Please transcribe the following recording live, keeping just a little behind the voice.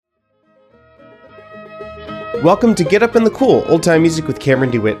Welcome to Get Up in the Cool, old-time music with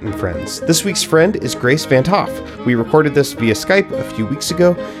Cameron DeWitt and friends. This week's friend is Grace Van Toff. We recorded this via Skype a few weeks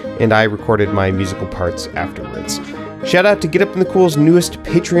ago, and I recorded my musical parts afterwards. Shout out to Get Up in the Cool's newest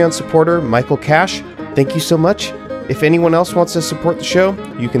Patreon supporter, Michael Cash. Thank you so much. If anyone else wants to support the show,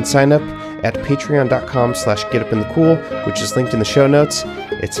 you can sign up at patreon.com/getupinthecool, which is linked in the show notes.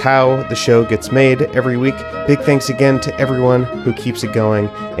 It's how the show gets made every week. Big thanks again to everyone who keeps it going,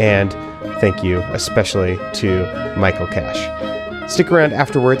 and thank you especially to Michael Cash. Stick around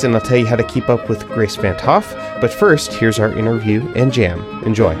afterwards and I'll tell you how to keep up with Grace Van Toff. But first, here's our interview and jam.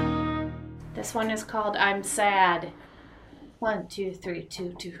 Enjoy. This one is called I'm Sad. 1, 2, 3,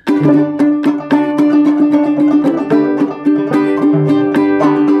 2, 2.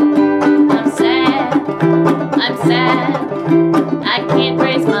 I'm sad, I can't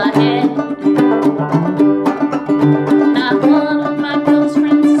raise my head. Not one of my close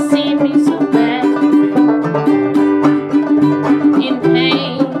friends has seen me so bad. In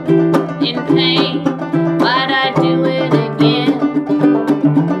pain, why'd I do it again?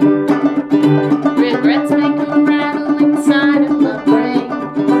 Regrets make a rattle inside of my brain.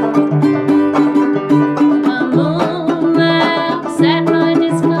 My moon laughs at my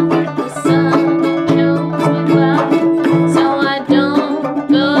discomfort, the sun.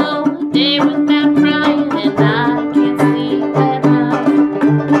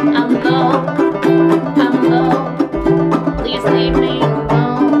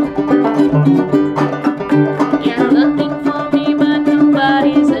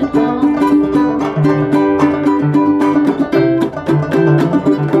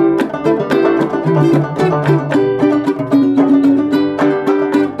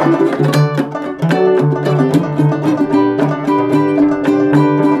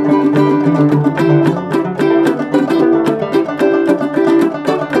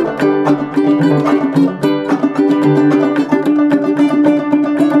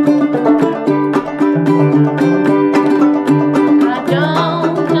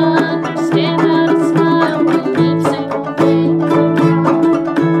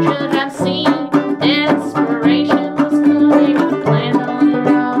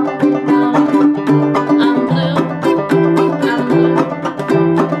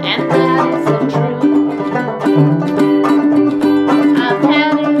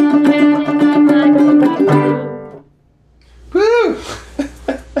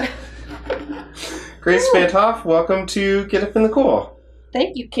 Grace Van Toff, welcome to Get Up in the Cool.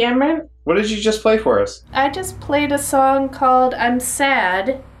 Thank you, Cameron. What did you just play for us? I just played a song called I'm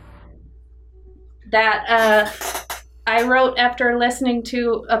Sad that I wrote after listening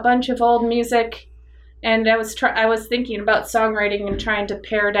to a bunch of old music, and I was thinking about songwriting and trying to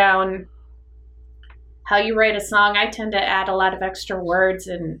pare down how you write a song. I tend to add a lot of extra words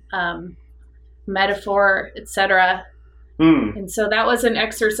and metaphor, etc. And so that was an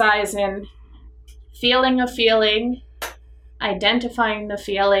exercise in feeling a feeling, identifying the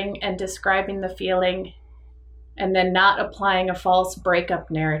feeling and describing the feeling, and then not applying a false breakup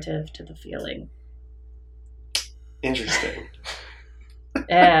narrative to the feeling. Interesting.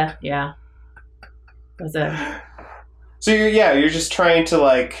 Yeah. So you're just trying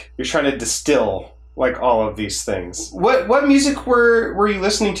to distill like all of these things. What music were you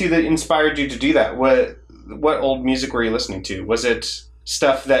listening to that inspired you to do that? What old music were you listening to? Was it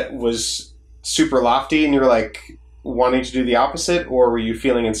stuff that was super lofty and you're like wanting to do the opposite, or were you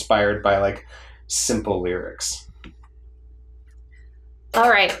feeling inspired by like simple lyrics? All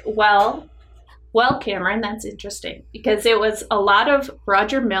right. Well, Cameron, that's interesting because it was a lot of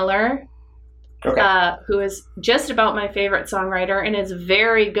Roger Miller, who is just about my favorite songwriter and is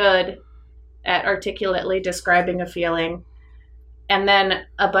very good at articulately describing a feeling. And then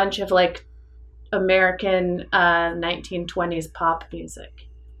a bunch of like American 1920s pop music.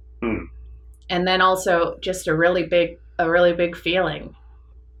 And then also just a really big feeling.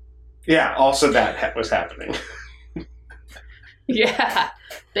 Yeah, also that was happening. Yeah,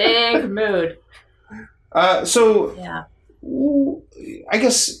 big mood. So yeah, I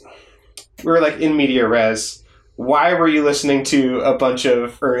guess we're like in media res. Why were you listening to a bunch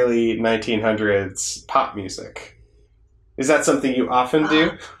of early 1900s pop music? Is that something you often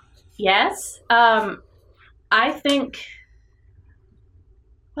do? Yes. I think...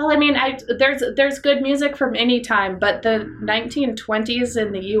 Well, I mean, there's good music from any time, but the 1920s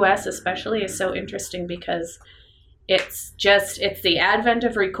in the U.S. especially is so interesting because it's the advent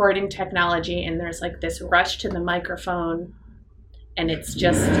of recording technology, and there's like this rush to the microphone, and it's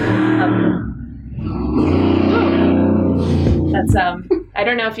just that's I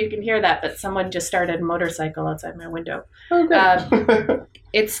don't know if you can hear that, but someone just started a motorcycle outside my window. Okay.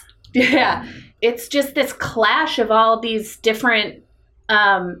 It's it's just this clash of all these different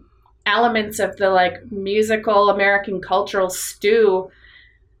elements of the like musical American cultural stew.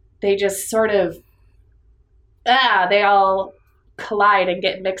 They just sort of they all collide and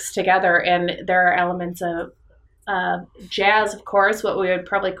get mixed together, and there are elements of jazz, of course, what we would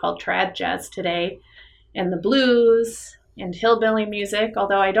probably call trad jazz today, and the blues and hillbilly music,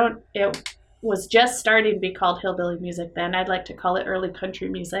 although it was just starting to be called hillbilly music then. I'd like to call it early country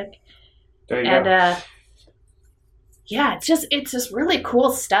music. There you go. Yeah, it's just really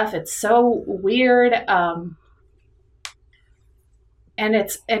cool stuff. It's so weird. And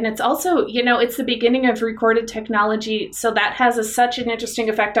it's also, it's the beginning of recorded technology. So that has such an interesting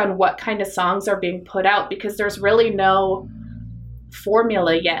effect on what kind of songs are being put out, because there's really no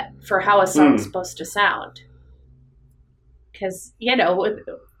formula yet for how a song's supposed to sound. Because,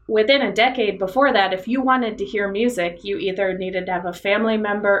 within a decade before that, if you wanted to hear music, you either needed to have a family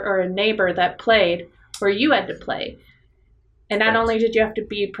member or a neighbor that played, or you had to play. And not only did you have to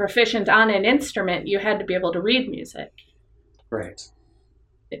be proficient on an instrument, you had to be able to read music. Right.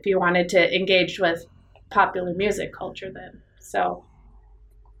 If you wanted to engage with popular music culture then. So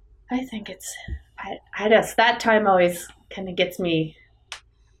I think I just, that time always kind of gets me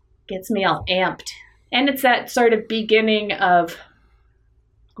all amped. And it's that sort of beginning of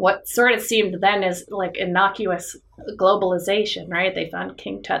what sort of seemed then as like innocuous globalization, right? They found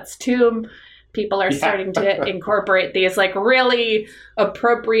King Tut's tomb. People are starting to incorporate these like really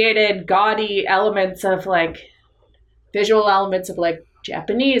appropriated, gaudy elements of like visual elements of like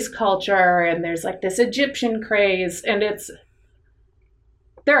Japanese culture, and there's like this Egyptian craze, and it's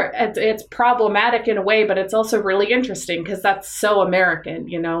problematic in a way, but it's also really interesting because that's so American.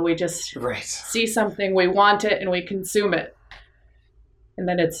 We just see something, we want it, and we consume it, and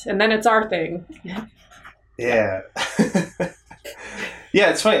then it's our thing. Yeah.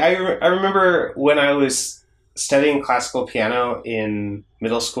 Yeah, it's funny. I remember when I was studying classical piano in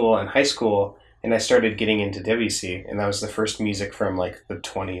middle school and high school, and I started getting into Debussy, and that was the first music from like the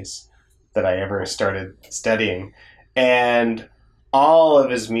 20s that I ever started studying. And all of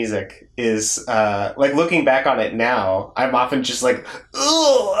his music is like, looking back on it now, I'm often just like,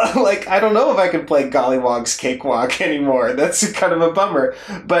 ugh, like I don't know if I can play Gollywog's Cakewalk anymore. That's kind of a bummer.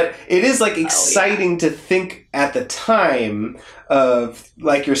 But it is like exciting to think at the time of,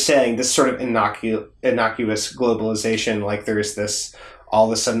 like you're saying, this sort of innocuous globalization. Like there's this, all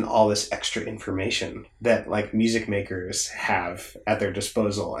of a sudden, all this extra information that like music makers have at their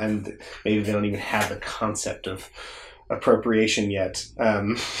disposal, and maybe they don't even have the concept of appropriation yet,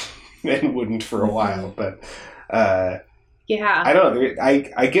 and wouldn't for a while. But I don't know.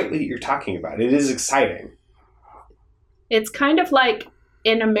 I get what you're talking about. It is exciting. It's kind of like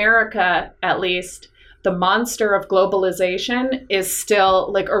in America, at least, the monster of globalization is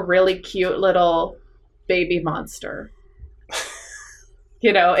still like a really cute little baby monster.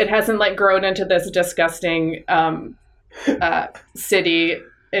 It hasn't like grown into this disgusting city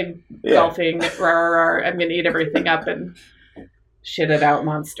engulfing, I'm going to eat everything up and shit it out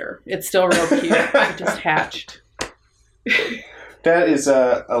monster. It's still real cute. It just hatched. That is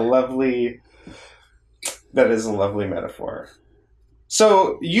a lovely metaphor.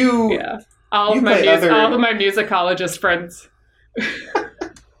 So all of my musicologist friends.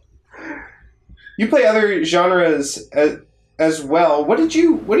 You play other genres as well. What did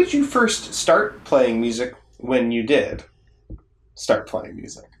you first start playing music when you did start playing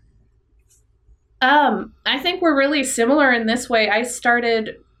music? I think we're really similar in this way. I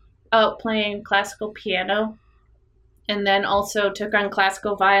started out playing classical piano, and then also took on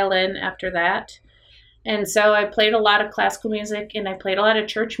classical violin after that. And so I played a lot of classical music, and I played a lot of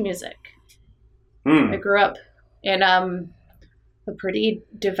church music. I grew up in a pretty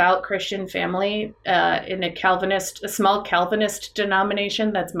devout Christian family in a small Calvinist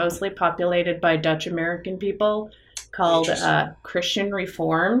denomination that's mostly populated by Dutch American people, called Christian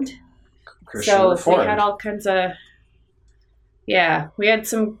Reformed. We had all kinds of, we had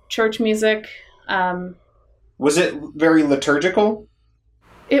some church music. Was it very liturgical?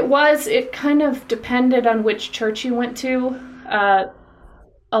 It kind of depended on which church you went to. A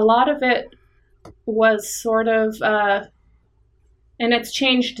lot of it was sort of, and it's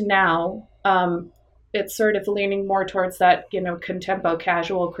changed now. It's sort of leaning more towards that, contempo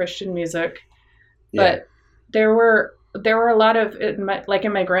casual Christian music. Yeah. But there were a lot of, in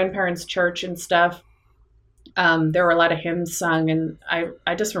my grandparents' church and stuff, there were a lot of hymns sung, and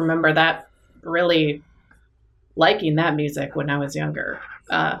I just remember that really liking that music when I was younger.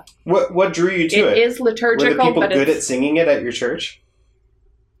 What drew you to it? It is liturgical. Were the people good at singing it at your church?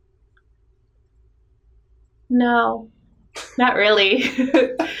 No. Not really.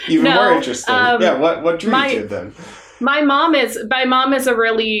 Even more interesting. What drew you to it then? My mom is a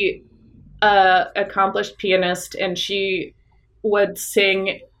really accomplished pianist, and she would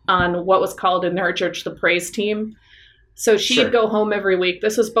sing on what was called in her church the praise team. So she'd go home every week.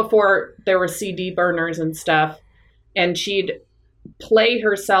 This was before there were CD burners and stuff. And she'd play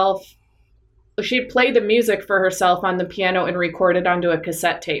the music for herself on the piano and record it onto a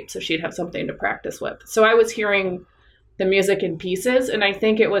cassette tape. So she'd have something to practice with. So I was hearing the music in pieces. And I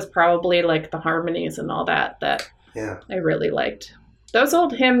think it was probably like the harmonies and all that I really liked. Those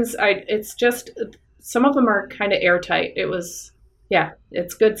old hymns, it's just, some of them are kind of airtight. It's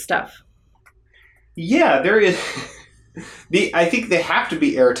good stuff. Yeah, there is... I think they have to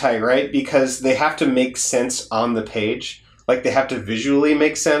be airtight, right? Because they have to make sense on the page. Like, they have to visually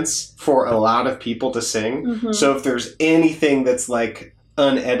make sense for a lot of people to sing. Mm-hmm. So if there's anything that's, like,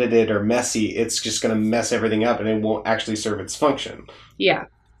 unedited or messy, it's just going to mess everything up and it won't actually serve its function. Yeah.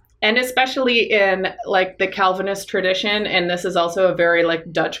 And especially in, like, the Calvinist tradition, and this is also a very,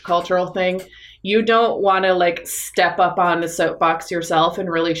 like, Dutch cultural thing, you don't want to, like, step up on the soapbox yourself and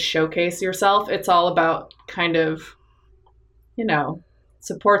really showcase yourself. It's all about kind of...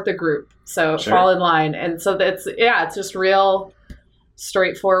 support the group. So fall in line. And so it's just real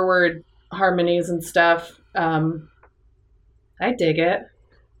straightforward harmonies and stuff. I dig it.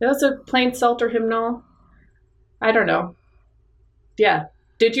 It was a plain Psalter hymnal. I don't know. Yeah.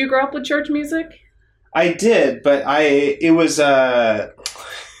 Did you grow up with church music? I did, but it was, I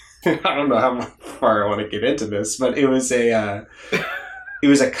don't know how far I want to get into this, but it was a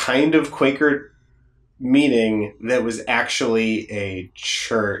kind of Quaker meeting that was actually a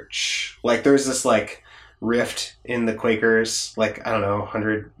church. Like, there's this, like, rift in the Quakers, like, I don't know,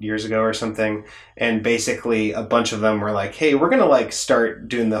 100 years ago or something. And basically a bunch of them were like, hey, we're going to, like, start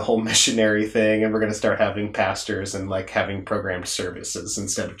doing the whole missionary thing, and we're going to start having pastors and, like, having programmed services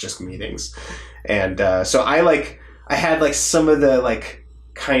instead of just meetings. And so I had, like, some of the, like,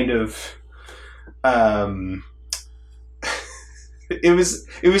 kind of... it was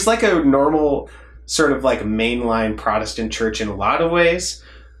like a normal... sort of like mainline Protestant church in a lot of ways,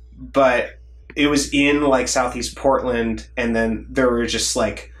 but it was in like Southeast Portland, and then there were just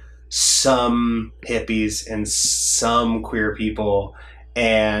like some hippies and some queer people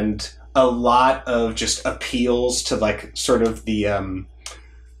and a lot of just appeals to like sort of the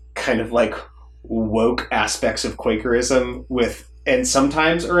kind of like woke aspects of Quakerism and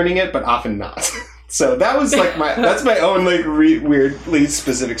sometimes earning it, but often not. So that was like that's my own like weirdly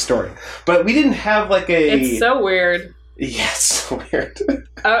specific story. But we didn't have like It's so weird. Yeah, it's so weird.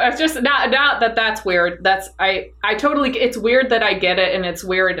 It's just not that's weird. I totally, it's weird that I get it, and it's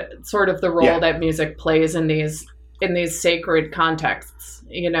weird sort of the role that music plays in these sacred contexts.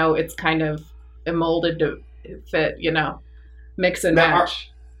 It's kind of molded to fit, mix and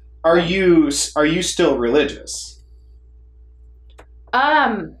match. Are you still religious?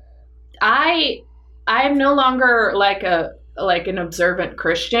 I'm no longer like an observant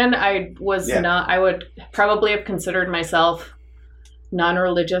Christian. I was not. I would probably have considered myself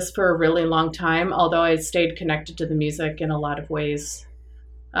non-religious for a really long time, although I stayed connected to the music in a lot of ways,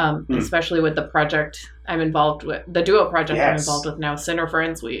 especially with the project I'm involved with, the duo project I'm involved with now, Sinner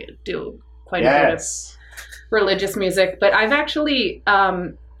Friends. We do quite a bit of religious music, but I've actually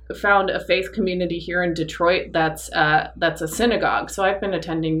found a faith community here in Detroit that's a synagogue. So I've been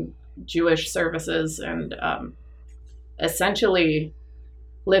attending Jewish services and essentially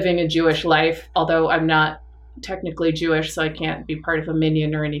living a Jewish life, although I'm not technically Jewish, so I can't be part of a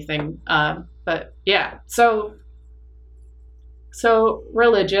minyan or anything. But yeah, so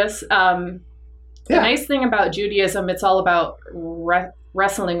religious. The nice thing about Judaism, it's all about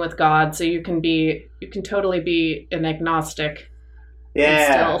wrestling with God. So you can totally be an agnostic.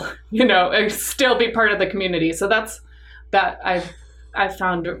 And still be part of the community. So I've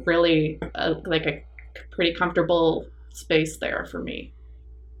found really like a pretty comfortable space there for me.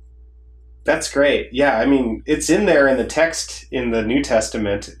 That's great. Yeah, I mean, it's in there in the text in the New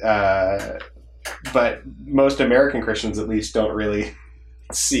Testament, but most American Christians, at least, don't really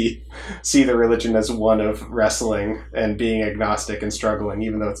see the religion as one of wrestling and being agnostic and struggling,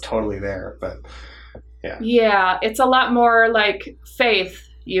 even though it's totally there. But yeah, it's a lot more like faith.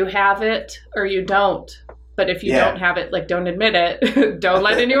 You have it or you don't. But if you don't have it, like, don't admit it. Don't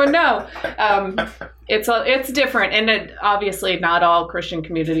let anyone know. It's different, and obviously not all Christian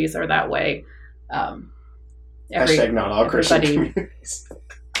communities are that way. Hashtag not all Christian communities.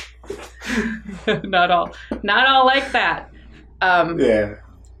 not all like that.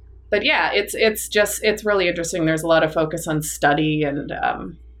 But yeah, it's really interesting. There's a lot of focus on study and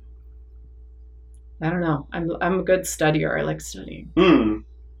I don't know. I'm a good studier. I like studying.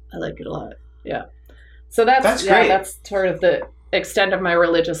 I like it a lot. Yeah. So that's great. That's sort of the extent of my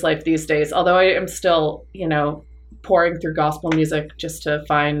religious life these days. Although I am still, pouring through gospel music just to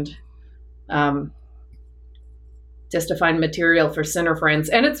find material for Sinner Friends.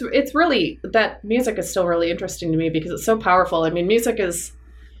 And it's really, that music is still really interesting to me because it's so powerful. I mean, music is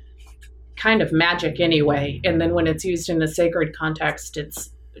kind of magic anyway. And then when it's used in a sacred context, it's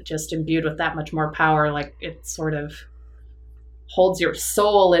just imbued with that much more power. Like it sort of holds your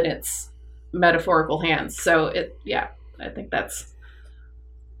soul in its metaphorical hands. So I think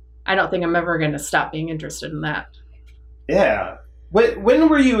I don't think I'm ever going to stop being interested in that. Yeah. When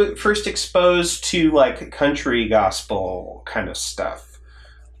were you first exposed to like country gospel kind of stuff?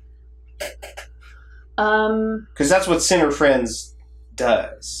 Because that's what Sinner Friends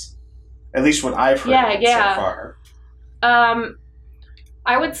does. At least what I've heard so far.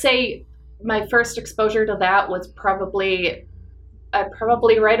 I would say my first exposure to that was probably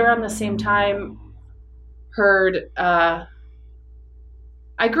right around the same time heard.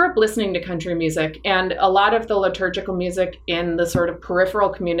 I grew up listening to country music, and a lot of the liturgical music in the sort of peripheral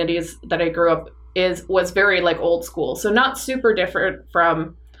communities that I grew up was very like old school. So not super different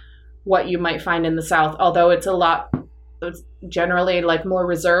from what you might find in the South, although it's generally like more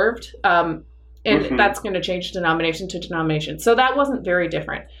reserved. And that's going to change denomination to denomination. So that wasn't very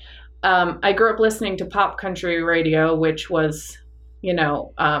different. I grew up listening to pop country radio, which was,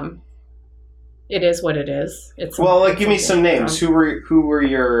 it is what it is. Give me some names. Who were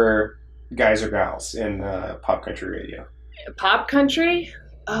your guys or gals in pop country radio? Pop country?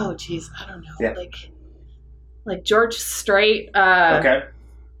 Oh, geez, I don't know. Yeah. Like George Strait. Okay.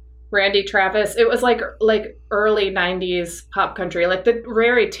 Randy Travis. It was like early 90s pop country, like the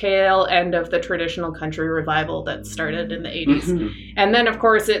very tail end of the traditional country revival that started in the 80s. Mm-hmm. And then, of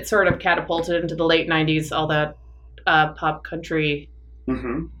course, it sort of catapulted into the late 90s, all that pop country.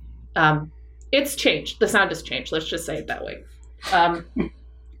 Mm-hmm. It's changed. The sound has changed. Let's just say it that way. And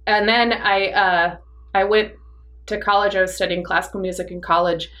then I went to college. I was studying classical music in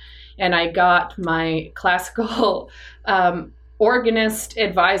college, and I got my classical organist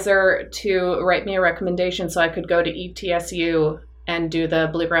advisor to write me a recommendation so I could go to ETSU and do the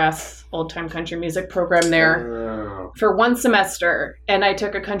bluegrass old time country music program there for one semester. And I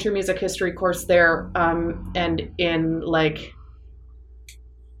took a country music history course there, and in like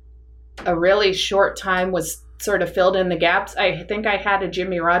a really short time was sort of filled in the gaps. I think I had a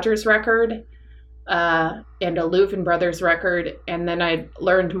Jimmy Rogers record and a Louvin Brothers record, and then I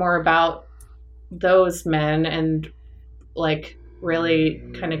learned more about those men and like really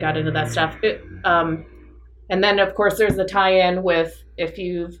kind of got into that stuff. And then of course there's the tie-in with, if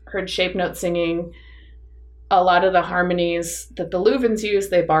you've heard Shape Note singing, a lot of the harmonies that the Louvins use,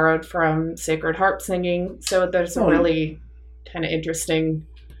 they borrowed from Sacred Harp singing. So there's a really kind of interesting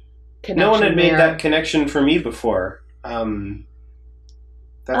connection. No one had made that connection for me before. That's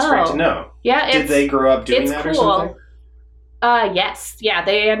great to know. Yeah, did they grow up doing that or something? Yes. Yeah,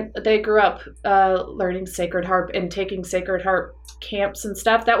 they grew up learning Sacred Harp and taking Sacred Harp camps and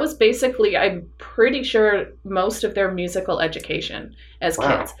stuff. That was basically, I'm pretty sure, most of their musical education as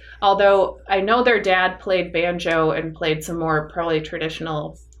kids. Although I know their dad played banjo and played some more probably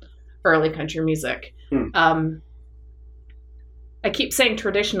traditional early country music. I keep saying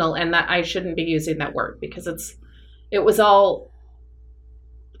traditional, and that I shouldn't be using that word because it was all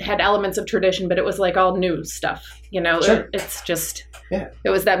had elements of tradition, but it was like all new stuff, Sure. It's just, It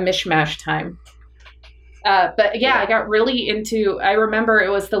was that mishmash time. But I got really into, I remember it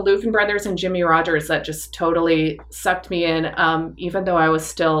was the Louvin Brothers and Jimmy Rogers that just totally sucked me in, even though I was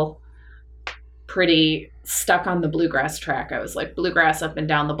still pretty stuck on the bluegrass track. I was like bluegrass up and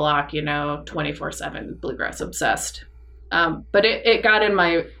down the block, 24/7 bluegrass obsessed. But it got in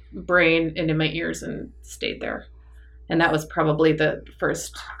my brain and in my ears and stayed there. And that was probably the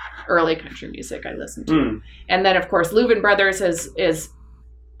first early country music I listened to. And then, of course, Louvin Brothers is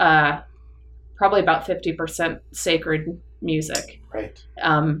probably about 50% sacred music. Right.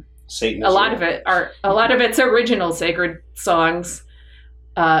 Satanism. A lot of it's original sacred songs,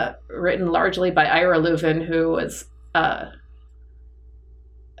 written largely by Ira Louvin, who was a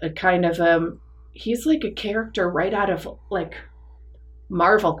kind of he's like a character right out of like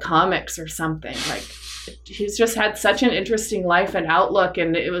Marvel Comics or something. Like he's just had such an interesting life and outlook,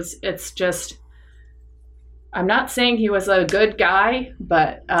 and it's just, I'm not saying he was a good guy,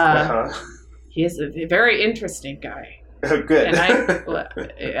 but he's a very interesting guy. Oh, good. And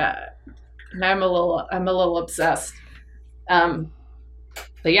I'm a little obsessed. But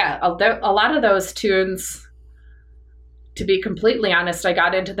yeah, a lot of those tunes to be completely honest, I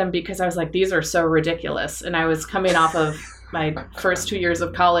got into them because I was like, these are so ridiculous. And I was coming off of my first 2 years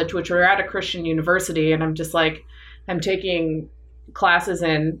of college, which were at a Christian university. And I'm just like, I'm taking classes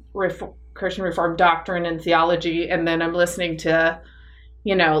in Christian Reformed doctrine and theology. And then I'm listening to,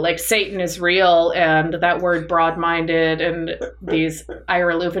 you know, like Satan is real and that word broad-minded and these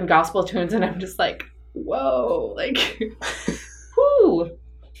Ira Lupin gospel tunes. And I'm just like, whoa, like, whoo.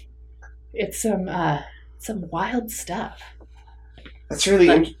 It's some wild stuff. That's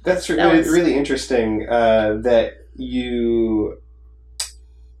really really interesting that you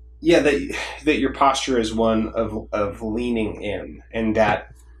that your posture is one of leaning in, and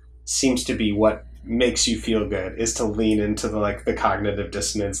that seems to be what makes you feel good, is to lean into the cognitive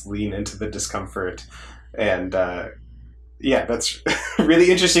dissonance, lean into the discomfort, and that's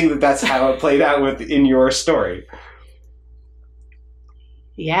really interesting that that's how it played out in your story.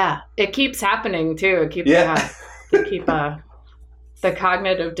 Yeah, it keeps happening too. It keeps the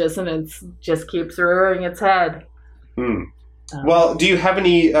cognitive dissonance just keeps rearing its head. Well, do you have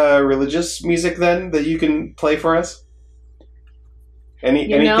any religious music then that you can play for us?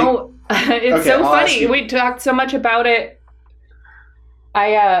 Anything? It's so funny. We talked so much about it.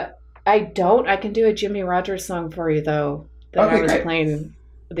 I don't. I can do a Jimmy Rogers song for you though that I was playing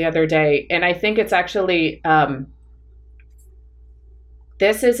the other day, and I think it's actually.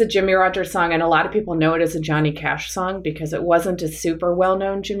 This is a Jimmy Rogers song, and a lot of people know it as a Johnny Cash song because it wasn't a super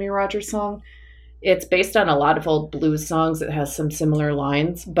well-known Jimmy Rogers song. It's based on a lot of old blues songs that has some similar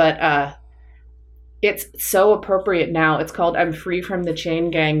lines, but it's so appropriate now. It's called I'm Free from the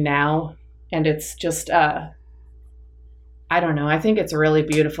Chain Gang Now, and it's just, I don't know, I think it's really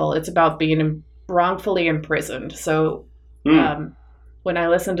beautiful. It's about being wrongfully imprisoned. So when I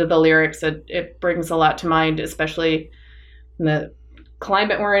listen to the lyrics, it brings a lot to mind, especially in the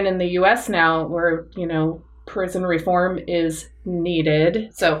climate we're in the U.S. now, where, you know, prison reform is needed.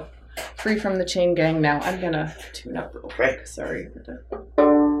 So, Free from the Chain Gang Now. I'm going to tune up real quick. Sorry.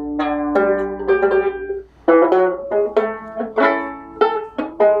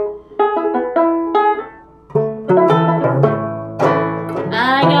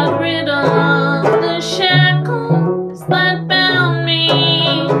 I got rid of the shackles that bound me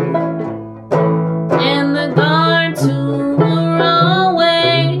and the guards who were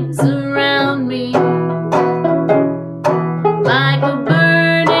always around me. Like a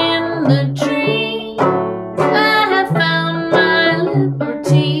bird in the tree, I have found my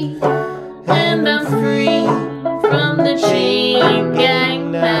liberty, and I'm free from the chain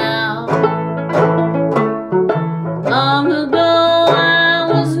gang now. Long ago I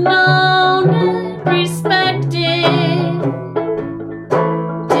was known and respected,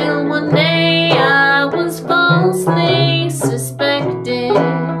 till one day I was falsely suspected,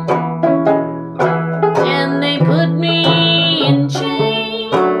 and they put me in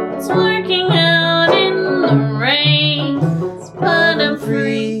chains, working out in the rains, but I'm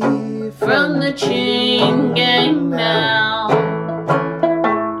free from the chain gang now.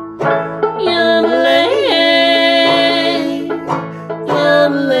 Yodelay,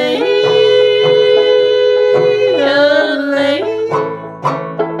 yodelay, yodelay.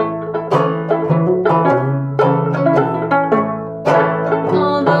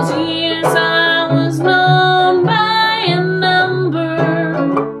 All those years I was known by a number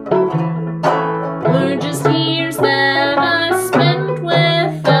were just years that I spent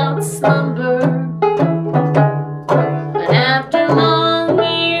without slumber.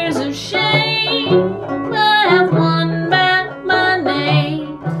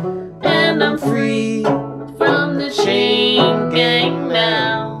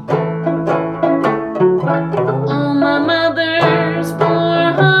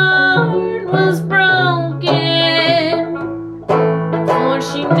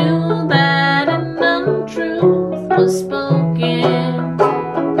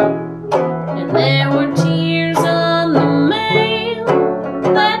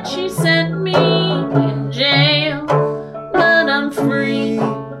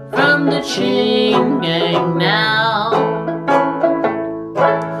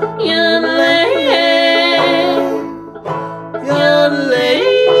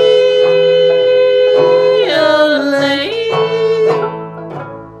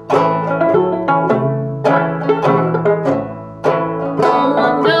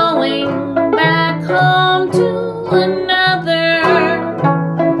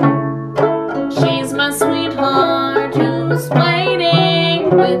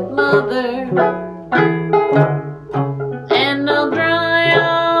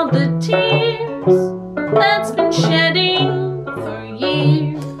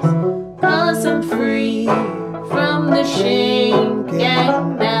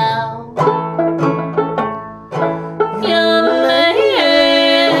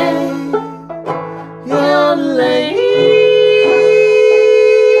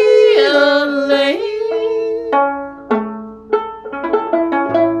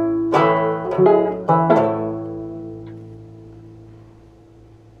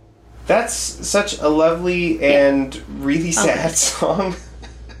 That's such a lovely and really sad song.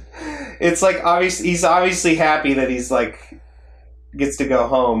 It's like he's obviously happy that he's like gets to go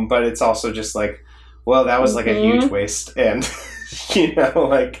home, but it's also just like, well, that was like a huge waste, and you know,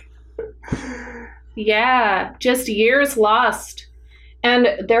 like, yeah, just years lost. And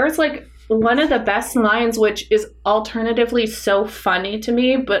there's like one of the best lines, which is alternatively so funny to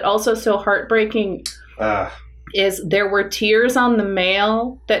me, but also so heartbreaking, is there were tears on the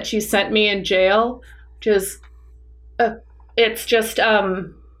mail that she sent me in jail. Just, it's just,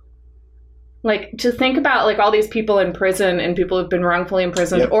 like, to think about like all these people in prison and people who've been wrongfully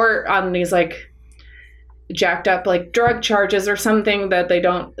imprisoned or on these like jacked up like drug charges or something that they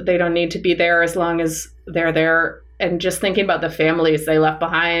don't need to be there as long as they're there, and just thinking about the families they left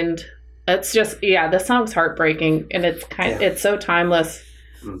behind. It's just, this song's heartbreaking, and it's it's so timeless.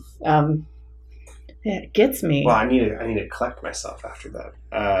 It gets me. Well, I need to collect myself after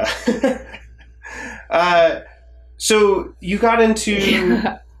that. So you got into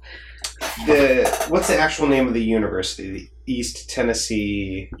what's the actual name of the university? The East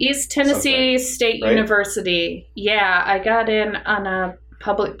Tennessee State University. Yeah, I got in on a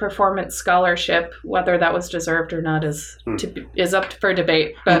public performance scholarship. Whether that was deserved or not is up for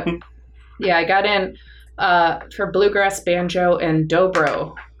debate. But yeah, I got in for bluegrass, banjo, and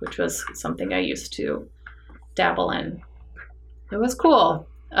dobro, which was something I used to dabble in. It was cool.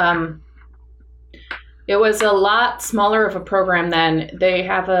 It was a lot smaller of a program then. They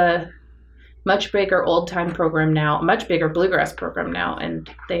have a much bigger old-time program now, a much bigger bluegrass program now, and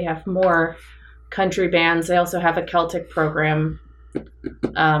they have more country bands. They also have a Celtic program,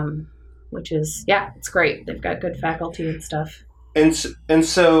 which is, it's great. They've got good faculty and stuff. And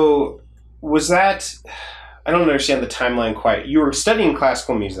so was that, I don't understand the timeline quite. You were studying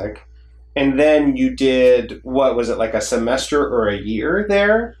classical music, and then you did, what was it, like a semester or a year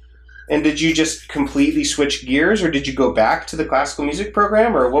there? And did you just completely switch gears, or did you go back to the classical music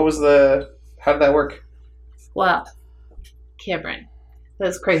program, or how did that work? Well, Cameron,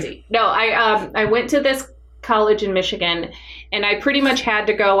 that's crazy. No, I went to this college in Michigan, and I pretty much had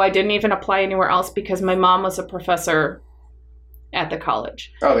to go. I didn't even apply anywhere else because my mom was a professor at the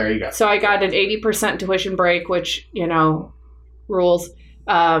college. Oh, there you go. So I got an 80% tuition break, which, rules.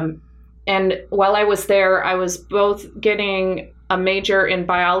 And while I was there, I was both getting a major in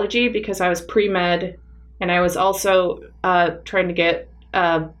biology because I was pre-med, and I was also trying to get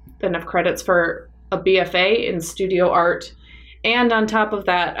enough credits for a BFA in studio art. And on top of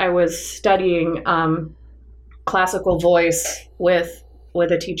that, I was studying classical voice with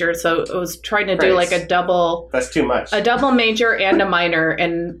a teacher. So I was trying to do like a double. That's too much. A double major and a minor,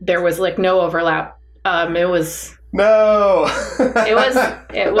 and there was like no overlap. It was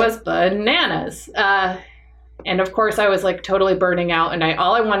bananas. And of course I was like totally burning out, and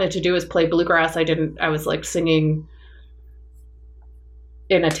all I wanted to do was play bluegrass. I was like singing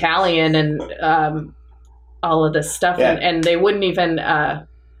in Italian and all of this stuff. Yeah. And they wouldn't even,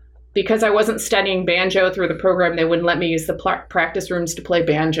 because I wasn't studying banjo through the program, they wouldn't let me use the practice rooms to play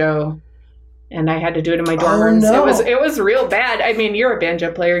banjo. And I had to do it in my dorm rooms. No. It was real bad. I mean, you're a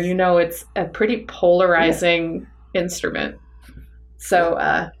banjo player, it's a pretty polarizing instrument. So,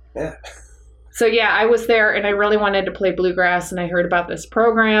 So I was there, and I really wanted to play bluegrass, and I heard about this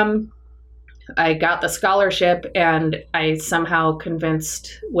program. I got the scholarship, and I somehow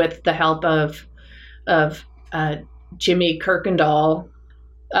convinced, with the help of Jimmy Kirkendall,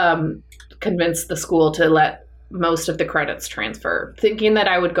 convinced the school to let most of the credits transfer, thinking that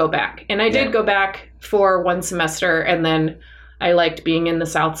I would go back. And I did go back for one semester, and then I liked being in the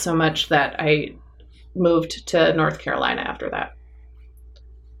South so much that I moved to North Carolina after that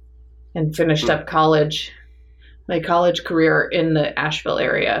and finished up my college career in the Asheville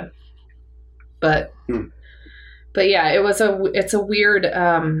area. But yeah, it's a weird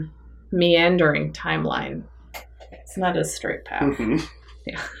meandering timeline. It's not a straight path. Mm-hmm.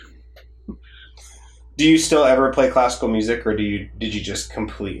 Yeah. Do you still ever play classical music, or did you just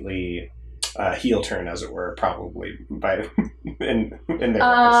completely heel turn, as it were, probably by in their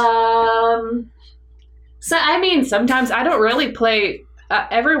eyes? So I mean, sometimes I don't really play.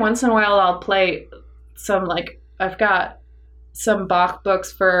 Every once in a while, I'll play some, like, I've got some Bach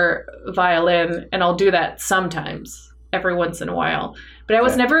books for violin, and I'll do that sometimes, every once in a while. But I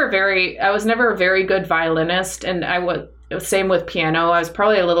was never a very good violinist, and it was same with piano. I was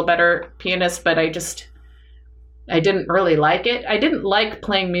probably a little better pianist, but I didn't really like it. I didn't like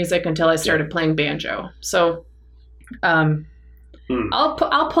playing music until I started playing banjo. So,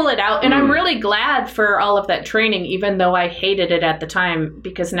 I'll pull it out, and I'm really glad for all of that training, even though I hated it at the time,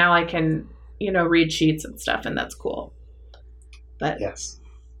 because now I can, read sheets and stuff, and that's cool. But yes.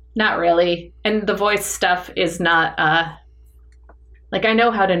 Not really. And the voice stuff is not, like, I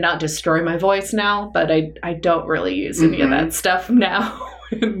know how to not destroy my voice now, but I don't really use any of that stuff now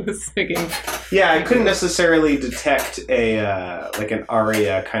in the singing. Yeah, I couldn't necessarily detect an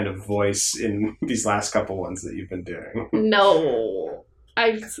aria kind of voice in these last couple ones that you've been doing. No.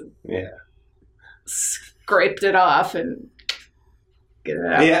 I've scraped it off and get it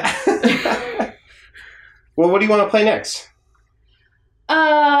out. Yeah. Well, what do you want to play next?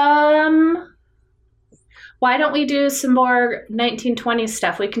 Why don't we do some more 1920s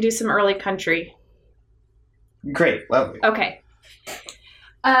stuff? We can do some early country. Great, lovely. Okay.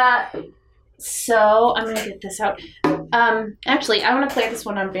 So I'm gonna get this out. Actually, I want to play this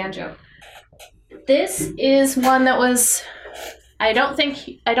one on banjo. This is one that was. I don't think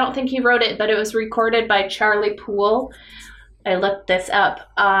he wrote it, but it was recorded by Charlie Poole. I looked this up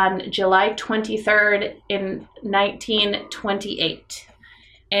on July 23rd in 1928.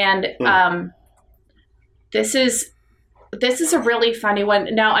 And this is a really funny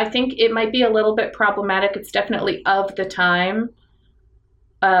one. Now, I think it might be a little bit problematic. It's definitely of the time.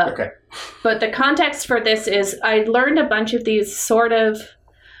 Okay. But the context for this is I learned a bunch of these sort of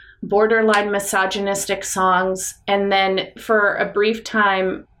borderline misogynistic songs, and then for a brief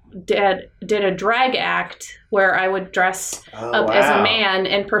time did a drag act where I would dress up as a man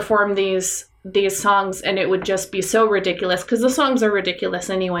and perform these songs, and it would just be so ridiculous because the songs are ridiculous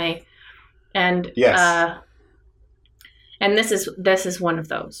anyway. And yes. And this is one of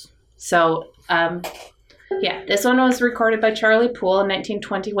those. So this one was recorded by Charlie Poole in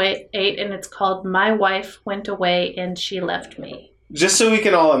 1928, and it's called "My Wife Went Away and She Left Me." Just so we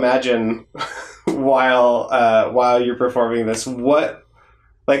can all imagine, while you're performing this, what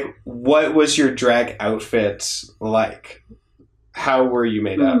was your drag outfit like? How were you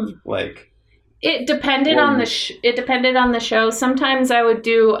made up? Like, it depended on it depended on the show. Sometimes I would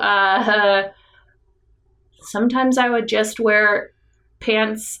do. Sometimes I would just wear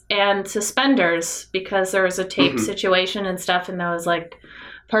pants and suspenders because there was a tape situation and stuff, and that was like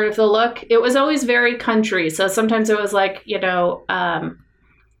part of the look. It was always very country, so sometimes it was like,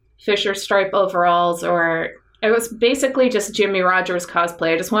 Fisher stripe overalls, or it was basically just Jimmy Rogers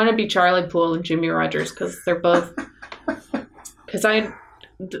cosplay. I just want to be Charlie Poole and Jimmy Rogers because they're both. Because I'm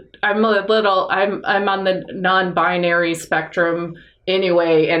on the non-binary spectrum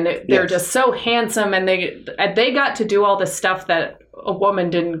anyway, and they're just so handsome, and they got to do all the stuff that a woman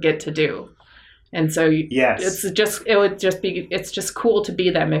didn't get to do. And so it's just cool to be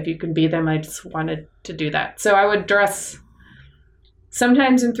them. If you can be them, I just wanted to do that. So I would dress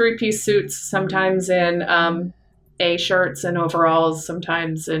sometimes in 3-piece suits, sometimes in A shirts and overalls,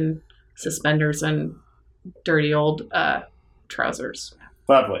 sometimes in suspenders and dirty old trousers.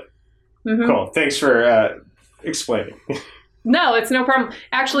 Lovely. Mm-hmm. Cool. Thanks for explaining. No, it's no problem.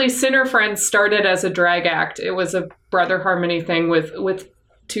 Actually, Sinner Friends started as a drag act. It was a brother harmony thing with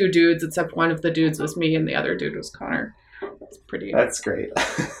 2 dudes, except one of the dudes was me and the other dude was Connor. It's pretty. That's great.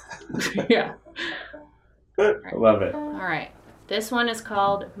 Yeah. I love it. All right. This one is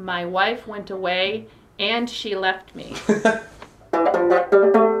called "My Wife Went Away and She Left Me."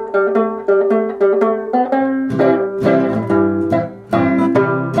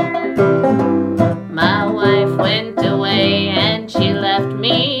 My wife went away and she left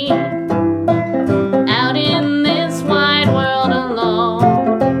me out in this wide world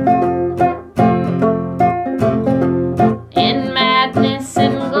alone. In madness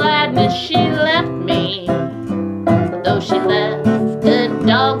and gladness she left me, though she left a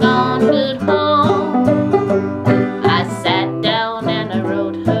doggone good home. I sat down and I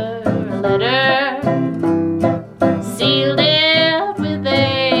wrote her a letter, sealed it with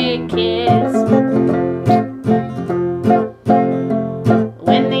a kiss.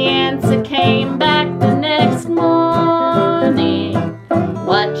 When the answer came back the next morning,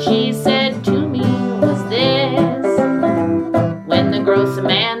 what she said to me was this: when the grocer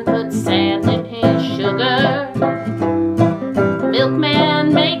man puts sand in his sugar, the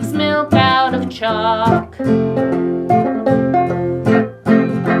milkman makes milk out of chalk.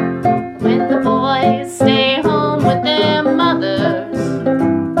 When the boys stay home with their mothers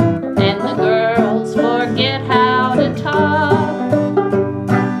and the girls forget how to talk,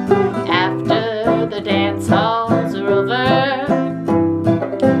 after the dance halls are over,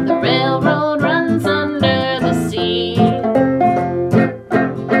 the railroad runs under the sea.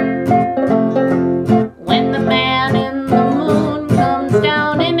 When the man in the moon comes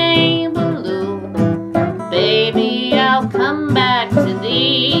down in a balloon, baby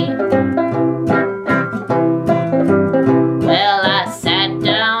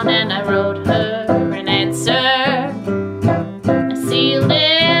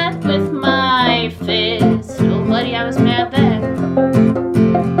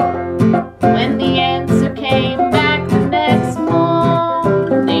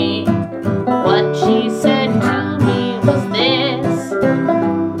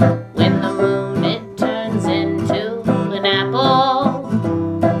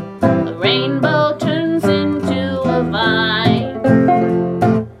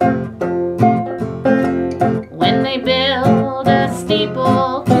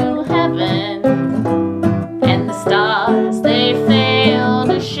heaven, and the stars, they fail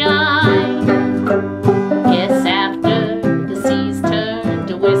to shine. Guess after the seas turn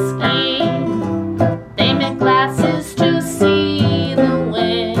to whiskey, they make glasses to see the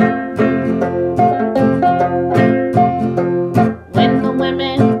wind. When the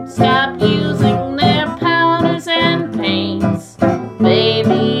women stop using their powders and paints,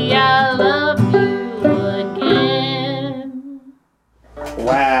 baby, I love you again.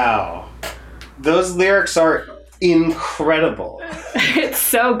 Wow. Those lyrics are incredible. It's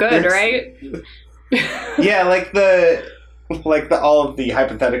so good, right? Yeah, like all of the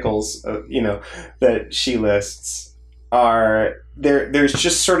hypotheticals, that she lists are there's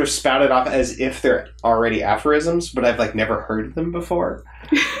just sort of spouted off as if they're already aphorisms, but I've like never heard them before.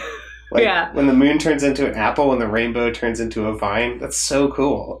 Like, yeah. When the moon turns into an apple and the rainbow turns into a vine, that's so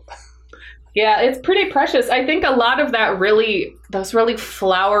cool. Yeah, it's pretty precious. I think a lot of those really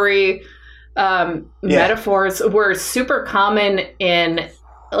flowery metaphors were super common in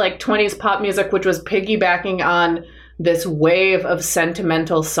like 20s pop music, which was piggybacking on this wave of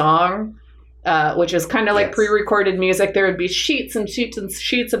sentimental song, which is kind of like pre-recorded music. There would be sheets and sheets and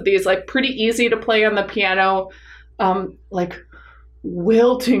sheets of these like pretty easy to play on the piano, like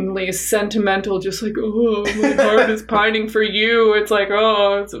wiltingly sentimental, just like, oh, my heart is pining for you. It's like,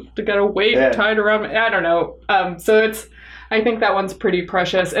 oh, I got a weight tied around me. I don't know. So I think that one's pretty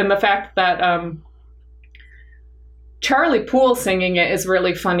precious. And the fact that Charlie Poole singing it is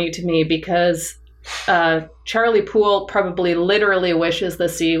really funny to me, because Charlie Poole probably literally wishes the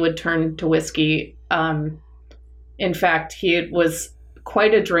sea would turn to whiskey. In fact, he was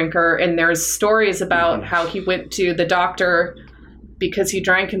quite a drinker, and there's stories about how he went to the doctor because he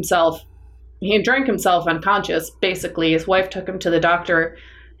drank himself unconscious. Basically, his wife took him to the doctor,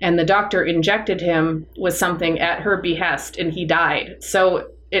 and the doctor injected him with something at her behest, and he died. So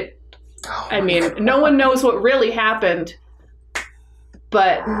no one knows what really happened,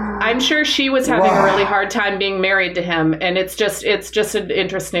 but I'm sure she was having a really hard time being married to him. And it's just an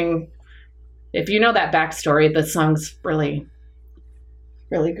interesting, if you know that backstory, the song's really,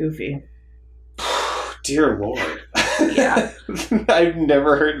 really goofy. Dear Lord. Yeah. I've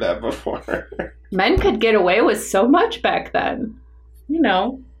never heard that before. Men could get away with so much back then.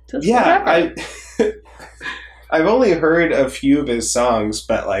 Yeah, I've only heard a few of his songs,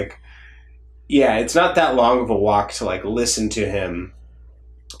 but it's not that long of a walk to listen to him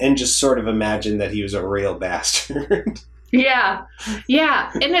and just sort of imagine that he was a real bastard. Yeah.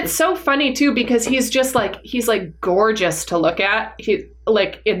 And it's so funny too, because he's gorgeous to look at. He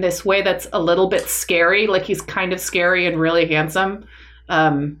in this way that's a little bit scary. Like, he's kind of scary and really handsome.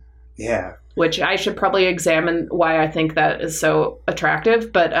 Yeah. Which I should probably examine why I think that is so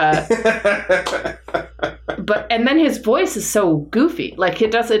attractive. But and then his voice is so goofy. Like,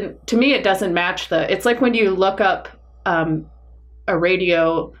 it doesn't match it's like when you look up a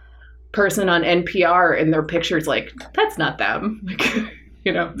radio person on NPR and their pictures, that's not them.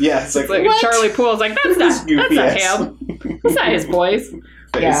 Yeah, it's like Charlie Poole's that's not him. That's not his voice.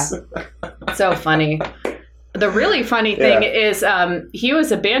 Yeah. So funny. The really funny thing is he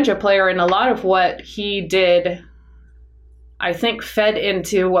was a banjo player, and a lot of what he did, I think, fed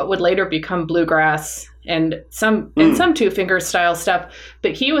into what would later become bluegrass and some two-finger style stuff.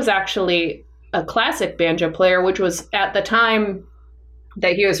 But he was actually a classic banjo player, which was at the time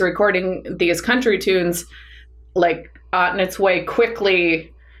that he was recording these country tunes, on its way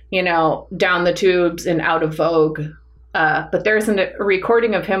quickly, down the tubes and out of vogue. But there's a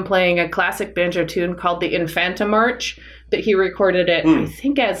recording of him playing a classic banjo tune called the Infanta March, but he recorded it, I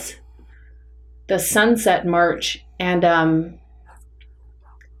think, as the Sunset March. And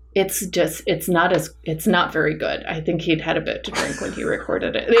it's not very good. I think he'd had a bit to drink when he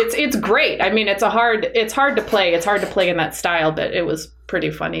recorded it. It's great. I mean, it's hard to play. It's hard to play in that style, but it was pretty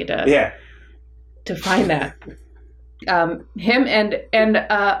funny to find that. Him and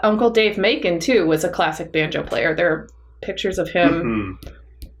Uncle Dave Macon too was a classic banjo player. There are pictures of him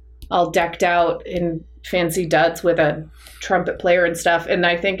all decked out in fancy duds with a trumpet player and stuff. And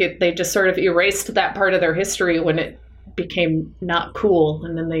I think they just sort of erased that part of their history when it became not cool.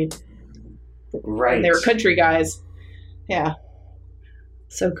 And then they were country guys. Yeah.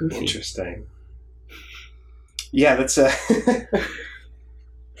 So goofy. Interesting. Yeah, that's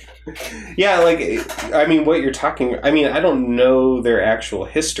yeah, what you're talking, I don't know their actual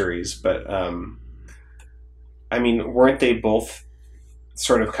histories, but weren't they both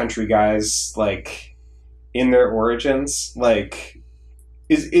sort of country guys, in their origins? Were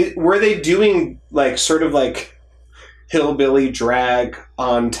they doing sort of hillbilly drag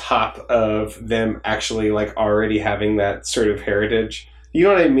on top of them actually already having that sort of heritage? You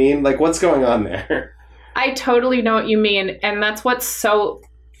know what I mean? Like, what's going on there? I totally know what you mean. And that's what's so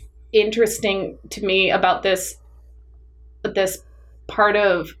interesting to me about this part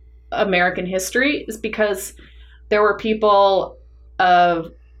of American history, is because there were people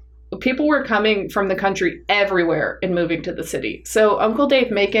were coming from the country everywhere and moving to the city. So Uncle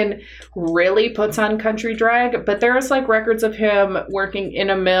Dave Macon really puts on country drag, but there's like records of him working in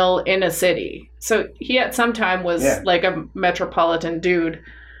a mill in a city. So he at some time was like a metropolitan dude.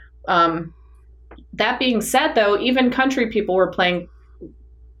 That being said, though, even country people were playing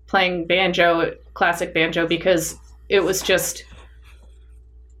banjo, classic banjo, because it was just...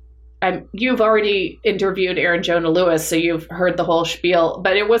 you've already interviewed Aaron Jonah Lewis, so you've heard the whole spiel.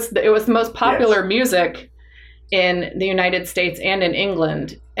 But it was the most popular music in the United States and in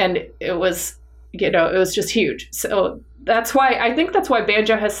England, and it was just huge. So I think that's why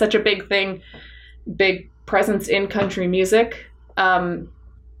banjo has such a big presence in country music. Apart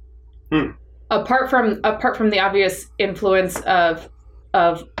from the obvious influence of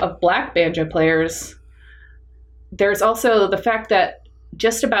black banjo players, there's also the fact that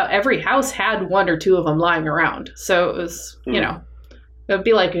just about every house had one or two of them lying around. So it was, it would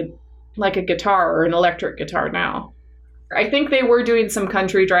be like a guitar or an electric guitar now. I think they were doing some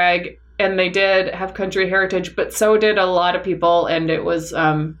country drag, and they did have country heritage, but so did a lot of people. And it was,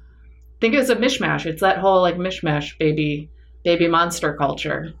 I think it was a mishmash. It's that whole like mishmash baby monster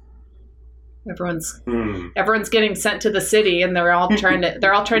culture. Everyone's getting sent to the city, and they're all trying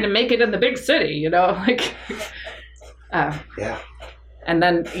to make it in the big city, like, And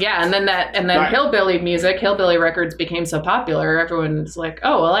then right. Hillbilly records became so popular. Everyone's like,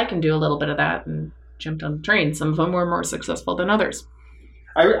 oh, well, I can do a little bit of that, and jumped on the train. Some of them were more successful than others.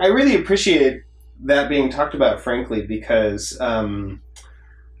 I really appreciate that being talked about, frankly, because I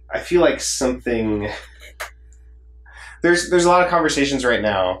feel like there's a lot of conversations right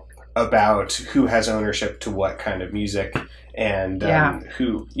now about who has ownership to what kind of music, and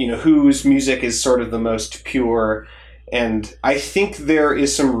whose music is sort of the most pure. And I think there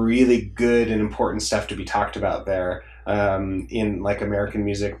is some really good and important stuff to be talked about there in like American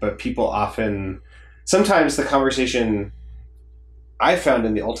music, but people sometimes the conversation I found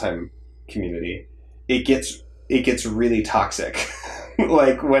in the old time community, it gets really toxic.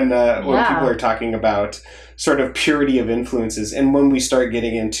 Like when people are talking about sort of purity of influences, and when we start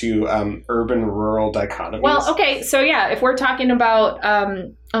getting into urban-rural dichotomies. Well, okay, so if we're talking about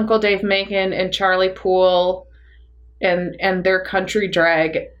Uncle Dave Macon and Charlie Poole and their country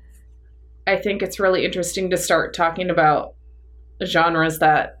drag, I think it's really interesting to start talking about genres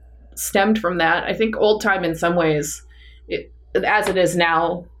that stemmed from that. I think old time in some ways, as it is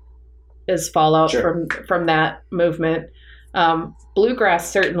now, is fallout from that movement. Bluegrass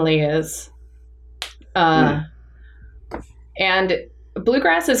certainly is. And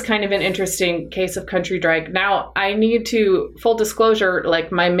bluegrass is kind of an interesting case of country drag. Now, I need to, full disclosure,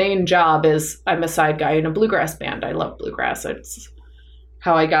 like my main job is I'm a side guy in a bluegrass band. I love bluegrass. It's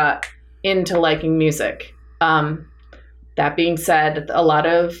how I got into liking music. That being said, a lot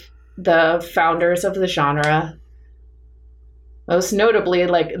of the founders of the genre, most notably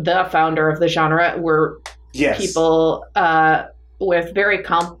like the founder of the genre, were people with very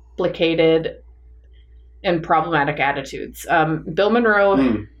complicated and problematic attitudes. Bill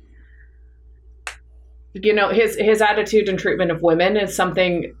Monroe, his attitude and treatment of women is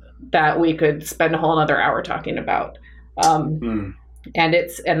something that we could spend a whole other hour talking about. And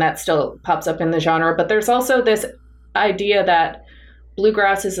that still pops up in the genre. But there's also this idea that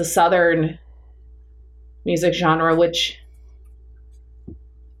bluegrass is a Southern music genre, which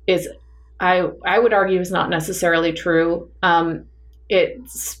is, I would argue, is not necessarily true.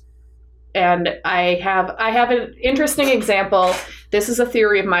 And I have an interesting example. This is a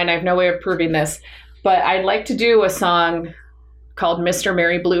theory of mine. I have no way of proving this, but I'd like to do a song called Mr.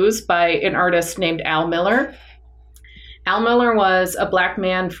 Mary Blues by an artist named Al Miller. Al Miller was a black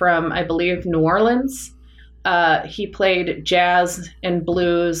man from, I believe, New Orleans. He played jazz and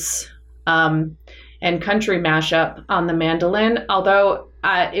blues and country mashup on the mandolin. Although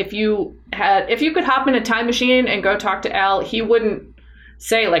if you could hop in a time machine and go talk to Al, he wouldn't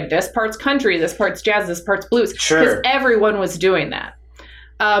say like this part's country, this part's jazz, this part's blues, because everyone was doing that.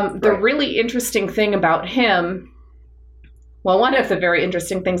 The really interesting thing about him, well, one of the very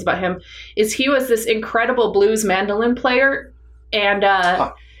interesting things about him is he was this incredible blues mandolin player, and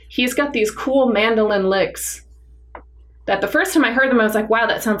he's got these cool mandolin licks that the first time I heard them, I was like, wow,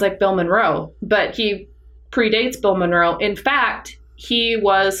 that sounds like Bill Monroe. But he predates Bill Monroe. In fact, he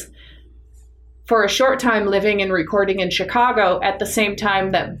was, for a short time, living and recording in Chicago at the same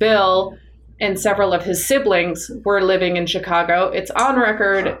time that Bill and several of his siblings were living in Chicago. It's on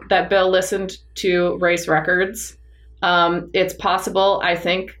record that Bill listened to race records. It's possible, I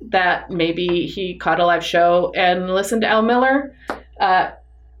think, that maybe he caught a live show and listened to Al Miller.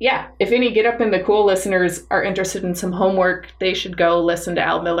 Yeah, if any Get Up in the Cool listeners are interested in some homework, they should go listen to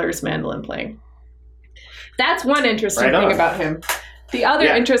Al Miller's mandolin playing. That's one interesting thing about him. The other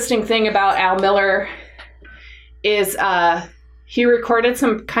interesting thing about Al Miller is he recorded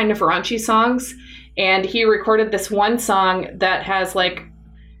some kind of raunchy songs, and he recorded this one song that has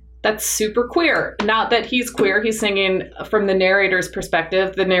that's super queer. Not that he's queer, he's singing from the narrator's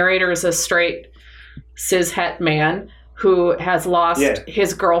perspective. The narrator is a straight cishet man who has lost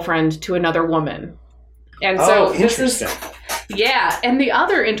his girlfriend to another woman. And so interesting. And the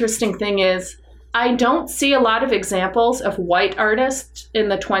other interesting thing is I don't see a lot of examples of white artists in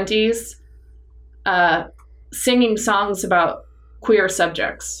the 20s singing songs about queer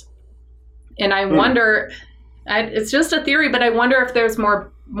subjects. And I wonder, it's just a theory, but I wonder if there's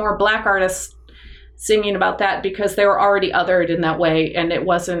more black artists singing about that because they were already othered in that way and it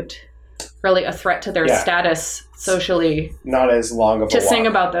wasn't really a threat to their status socially. Not as long of a to sing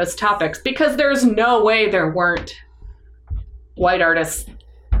about those topics, because there's no way there weren't white artists,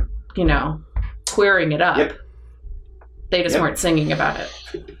 queering it up. Yep. They just weren't singing about it.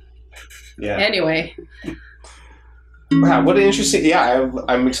 Yeah. Anyway. Wow, what an interesting... Yeah,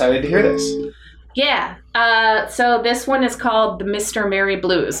 I'm excited to hear this. Yeah. So this one is called The Mr. Mary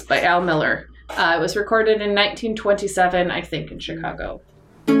Blues by Al Miller. It was recorded in 1927, I think, in Chicago.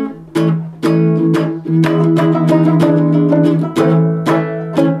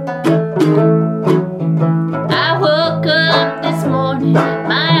 I woke up this morning,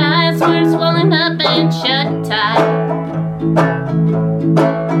 my eyes were swollen up and shut tight.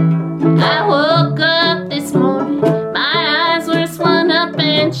 I woke up this morning, my eyes were swollen up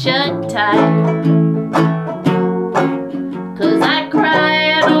and shut tight. 'Cause I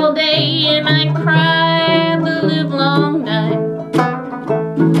cried all day and I cried the livelong night.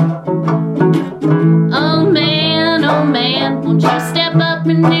 Oh man, won't you step up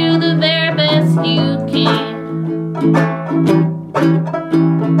and do the very best you can?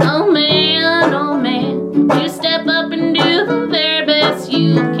 Oh man, won't you step up and do the very best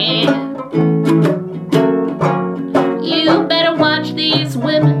you can? You better watch these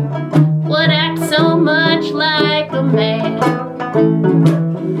women, what act so much like a man.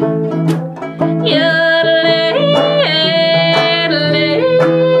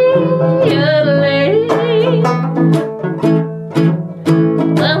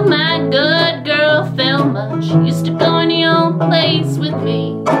 Well, my good girl Thelma, she used to go in the old place with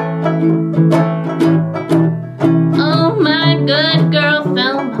me. Oh, my good girl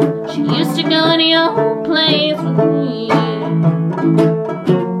Thelma, she used to go in the old place with me.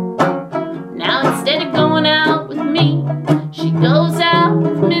 Now instead of going out with me, she goes out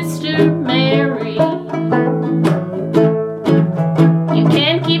with Mr. Mary. You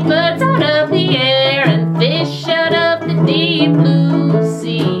can't keep birds out of the air and fish out of the deep blue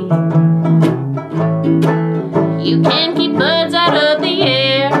sea. You can't keep birds out of the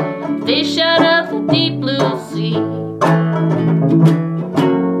air and fish out of the deep blue sea.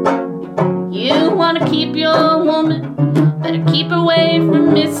 You want to keep your woman, better keep away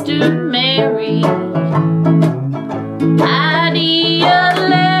from Mr. Mary.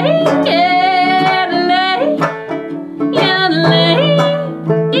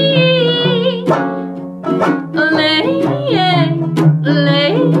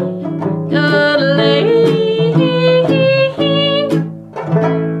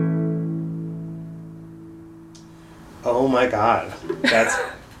 Oh my god, that's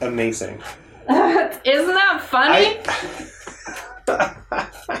amazing. Isn't that funny?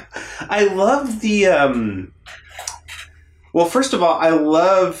 I love the well, first of all, I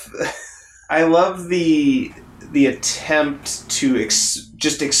love the attempt to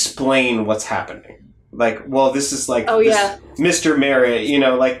just explain what's happening. Like, well, this is like Mr.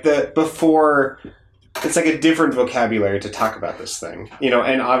 Merritt, before it's like a different vocabulary to talk about this thing,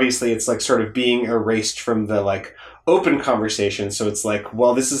 and obviously it's like sort of being erased from the like open conversation. So it's like,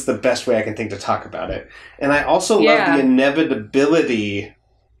 well, this is the best way I can think to talk about it. And I also love the inevitability,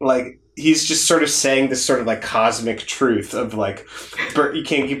 like, he's just sort of saying this sort of like cosmic truth of like, you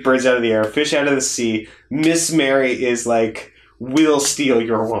can't keep birds out of the air, fish out of the sea. Miss Mary is like, will steal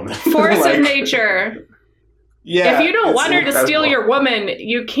your woman. Force like, of nature. Yeah. If you don't want her to steal your woman,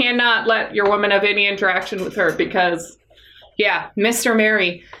 you cannot let your woman have any interaction with her because, Mr.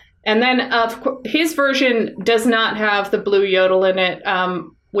 Mary. And then his version does not have the blue yodel in it.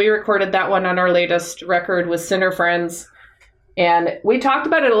 We recorded that one on our latest record with Sinner Friends. And we talked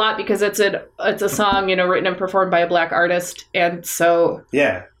about it a lot because it's a song, written and performed by a Black artist. And so,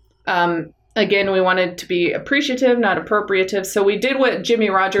 again, we wanted to be appreciative, not appropriative. So we did what Jimmie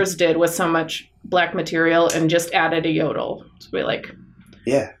Rodgers did with so much Black material and just added a yodel. So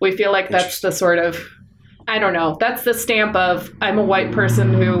we feel like that's the sort of, I don't know, that's the stamp of I'm a white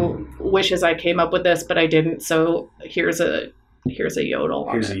person who wishes I came up with this, but I didn't. So here's a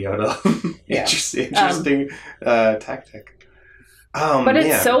yodel. Here's a yodel. Interesting tactic. But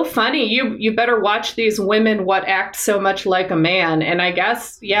it's so funny. You better watch these women what act so much like a man. And I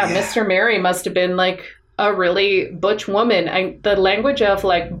guess, Mr. Mary must have been like a really butch woman. The language of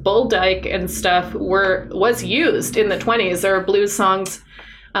like bull dyke and stuff was used in the 1920s. There are blues songs.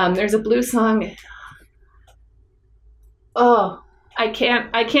 There's a blues song. Oh, I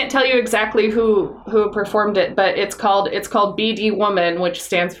can't tell you exactly who performed it, but it's called BD Woman, which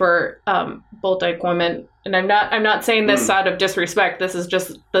stands for bull dyke woman. And I'm not saying this out of disrespect. This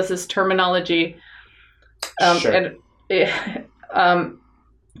is terminology. Sure. And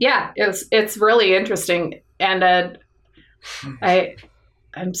it's really interesting. And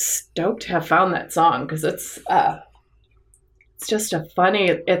I'm stoked to have found that song because it's just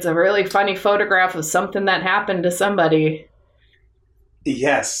it's a really funny photograph of something that happened to somebody.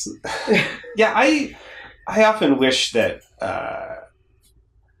 Yes. Yeah, I often wish that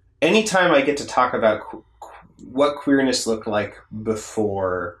anytime I get to talk about what queerness looked like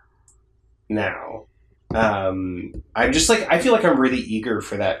before now, I'm just like, I feel like I'm really eager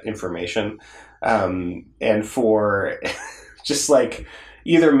for that information, and for just like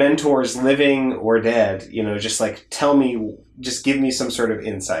either mentors living or dead, just like just give me some sort of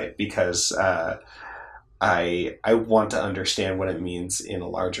insight, because I want to understand what it means in a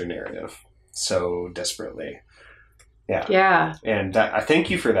larger narrative so desperately. Yeah. Yeah. And I thank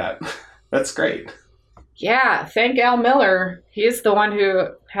you for that. That's great. Yeah. Thank Al Miller. He's the one who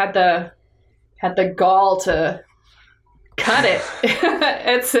had the gall to cut it.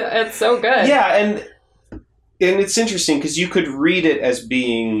 It's so good. Yeah. And it's interesting because you could read it as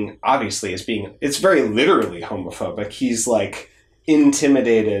being, it's very literally homophobic. He's like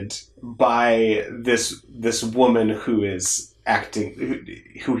intimidated by this woman who is acting,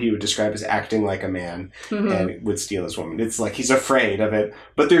 who he would describe as acting like a man, and would steal his woman. It's like he's afraid of it,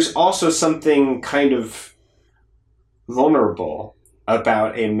 but there's also something kind of vulnerable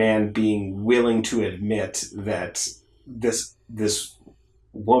about a man being willing to admit that this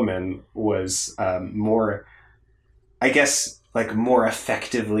woman was more, I guess, like more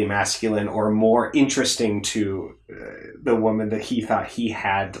effectively masculine or more interesting to the woman that he thought he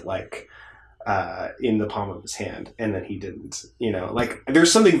had like in the palm of his hand, and that he didn't. Like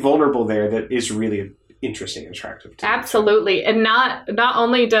there's something vulnerable there that is really interesting and attractive to Absolutely. Me. And not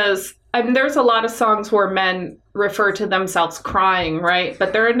only does, there's a lot of songs where men refer to themselves crying, right?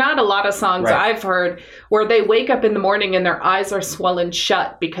 But there are not a lot of songs I've heard where they wake up in the morning and their eyes are swollen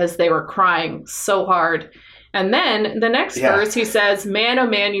shut because they were crying so hard. And then the next verse, he says, "Man, oh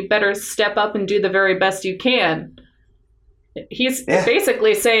man, you better step up and do the very best you can." He's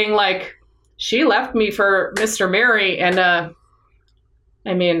basically saying, like, she left me for Mr. Mary, and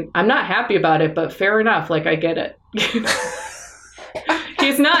I'm not happy about it, but fair enough. Like, I get it.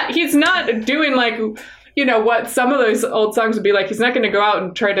 He's not doing like, what some of those old songs would be like. He's not going to go out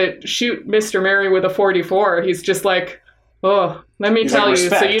and try to shoot Mr. Mary with a 44. He's just like, oh, let me tell you,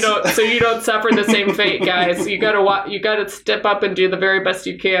 so you don't suffer the same fate, guys. You gotta step up and do the very best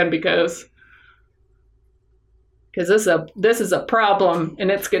you can, because this is a problem,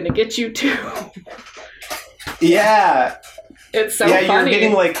 and it's gonna get you too. Yeah. It's so funny. You're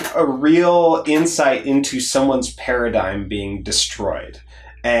getting like a real insight into someone's paradigm being destroyed,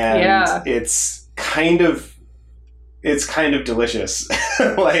 and it's kind of delicious.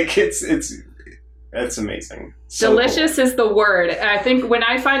 Like it's amazing. So delicious cool. is the word. I think when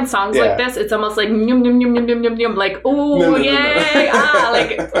I find songs like this, it's almost like nyum, nyum, nyum, nyum, nyum, nyum, like, oh, yay,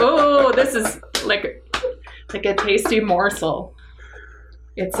 like, oh, this is like a tasty morsel.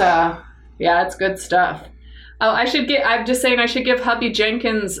 It's it's good stuff. Oh, I should give Hubby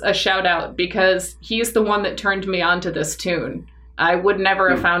Jenkins a shout out, because he's the one that turned me onto this tune. I would never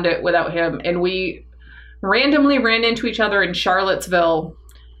have found it without him. And we randomly ran into each other in Charlottesville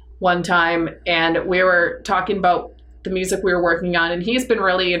one time, and we were talking about the music we were working on, and he's been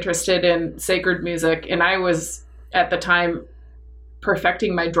really interested in sacred music, and I was at the time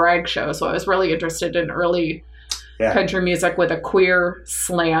perfecting my drag show, so I was really interested in early country music with a queer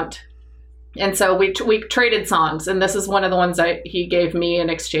slant. And so we traded songs, and this is one of the ones that he gave me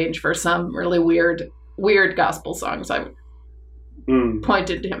in exchange for some really weird gospel songs I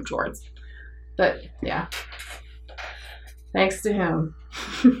pointed him towards. But yeah. Thanks to him.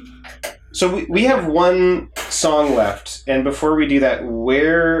 So we have one song left, and before we do that,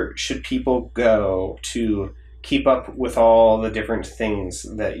 where should people go to keep up with all the different things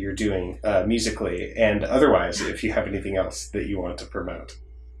that you're doing musically and otherwise, if you have anything else that you want to promote?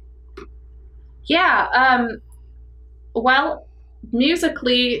 Yeah, well,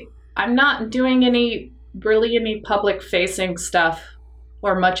 musically, I'm not doing any public-facing stuff,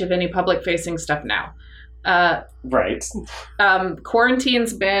 or much of any public-facing stuff now. Right.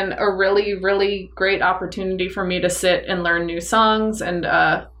 Quarantine's been a really, really great opportunity for me to sit and learn new songs and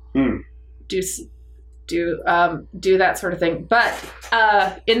do that sort of thing. But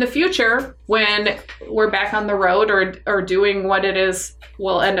in the future, when we're back on the road or doing what it is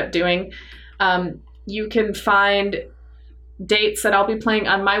we'll end up doing, you can find dates that I'll be playing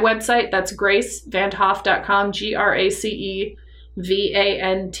on my website. That's gracevanthof.com,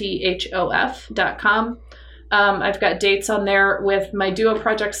 GraceVanthof.com. I've got dates on there with my duo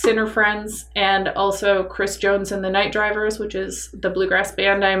project Sinner Friends and also Chris Jones and the Night Drivers, which is the bluegrass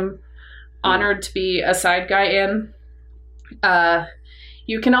band I'm honored to be a side guy in.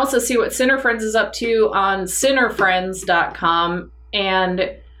 You can also see what Sinner Friends is up to on sinnerfriends.com.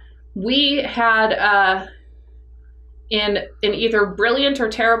 And we had, in an either brilliant or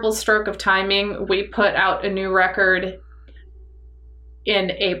terrible stroke of timing, we put out a new record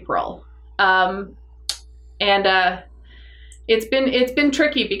in April. And it's been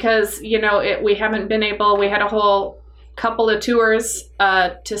tricky because, we haven't been able, we had a whole couple of tours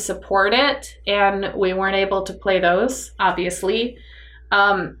to support it, and we weren't able to play those, obviously.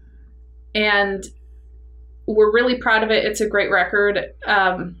 And we're really proud of it. It's a great record.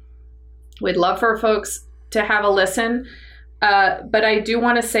 We'd love for folks to have a listen. But I do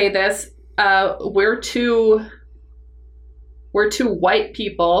want to say this, we're two white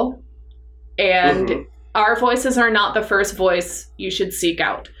people, and our voices are not the first voice you should seek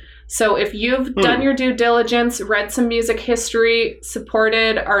out. So if you've done your due diligence, read some music history,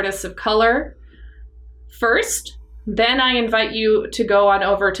 supported artists of color first, then I invite you to go on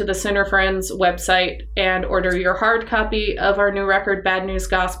over to the Sinner Friends website and order your hard copy of our new record, Bad News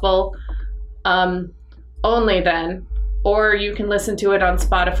Gospel, only then. Or you can listen to it on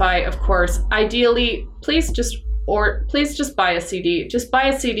Spotify, of course. Ideally, please just buy a CD. Just buy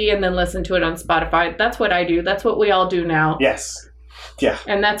a CD and then listen to it on Spotify. That's what I do. That's what we all do now. Yes. Yeah.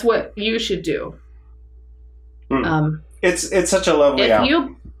 And that's what you should do. It's such a lovely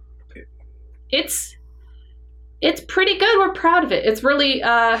album. It's pretty good. We're proud of it. It's really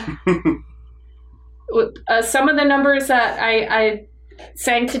some of the numbers that I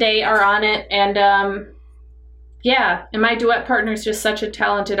sang today are on it, and and my duet partner is just such a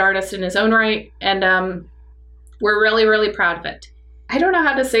talented artist in his own right, and we're really, really proud of it. I don't know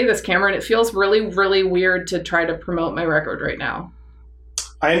how to say this, Cameron. It feels really, really weird to try to promote my record right now.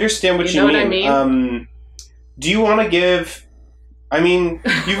 I understand what you mean. What I mean? Do you want to give? I mean,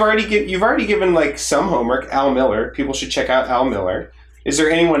 you've already given like some homework. Al Miller. People should check out Al Miller. Is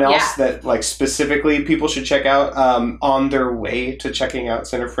there anyone else that like specifically people should check out on their way to checking out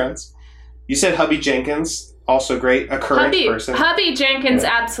Sinner Friends? You said Hubby Jenkins. Also great, a current person. Hubby Jenkins,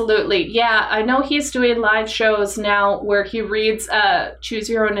 absolutely. Yeah, I know he's doing live shows now where he reads a Choose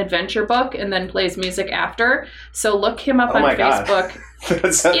Your Own Adventure book and then plays music after. So look him up on Facebook.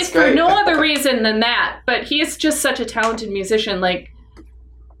 That sounds if great. For no other reason than that. But he's just such a talented musician. Like,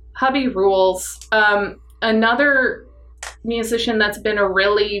 Hubby rules. Another musician that's been a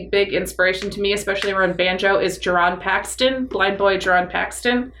really big inspiration to me, especially around banjo, is Jerron Paxton, blind boy Jerron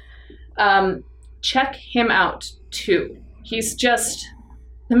Paxton. Check him out too. He's just,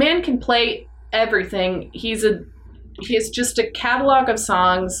 the man can play everything. He has just a catalog of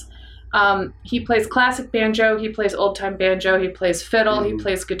songs. He plays classic banjo, he plays old time banjo, he plays fiddle, he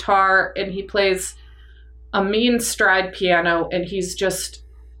plays guitar, and he plays a mean stride piano, and he's just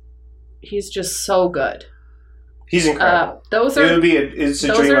so good. He's incredible. It's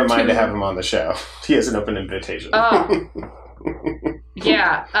a dream of mine to have him on the show. He has an open invitation. Oh.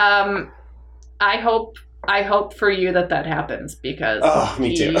 Yeah. I hope for you that happens, because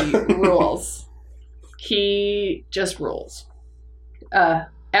me too. He rules. He just rules.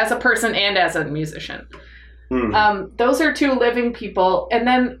 As a person and as a musician. Those are two living people. And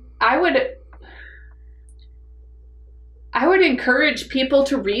then I would encourage people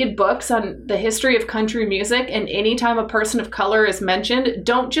to read books on the history of country music, and anytime a person of color is mentioned,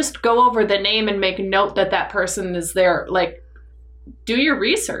 don't just go over the name and make note that person is there. Like, do your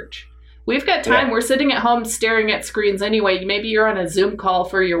research. We've got time. Yeah. We're sitting at home staring at screens anyway. Maybe you're on a Zoom call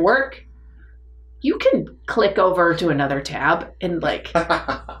for your work. You can click over to another tab and like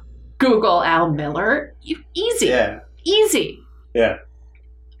Google Al Miller. Easy. Yeah. Easy. Yeah.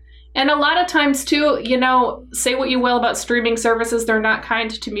 And a lot of times, too, you know, say what you will about streaming services, they're not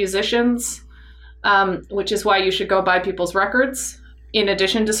kind to musicians, which is why you should go buy people's records in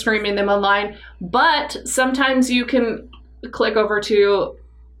addition to streaming them online. But sometimes you can click over to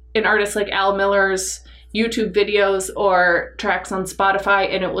an artist like Al Miller's YouTube videos or tracks on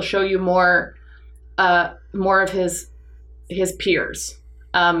Spotify, and it will show you more of his peers.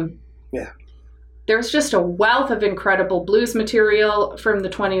 Yeah. There's just a wealth of incredible blues material from the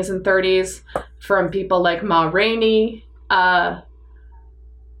 20s and 30s from people like Ma Rainey.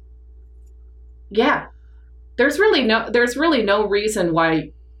 Yeah. There's really no reason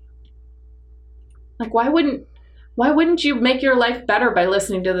why, like, why wouldn't you make your life better by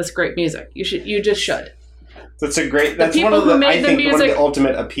listening to this great music? You just should. That's one of the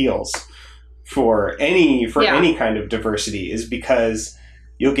ultimate appeals for any kind of diversity, is because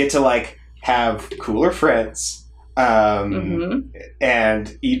you'll get to like have cooler friends, and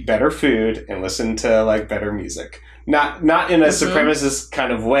eat better food and listen to like better music. Not in a supremacist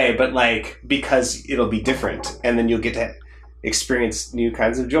kind of way, but like because it'll be different, and then you'll get to experience new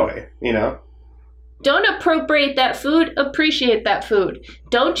kinds of joy, you know? Don't appropriate that food, appreciate that food.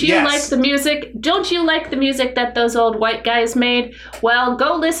 Don't you like the music? Don't you like the music that those old white guys made? Well,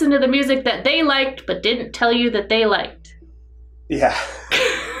 go listen to the music that they liked but didn't tell you that they liked. Yeah.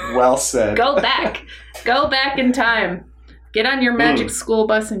 Well said. Go back. Go back in time. Get on your magic school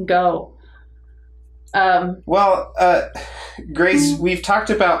bus and go. Grace, we've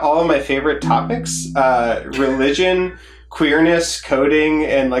talked about all of my favorite topics, religion, queerness, coding,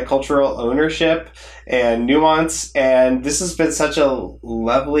 and like cultural ownership and nuance, and this has been such a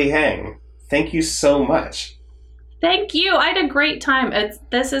lovely hang. Thank you so much. Thank you. I had a great time.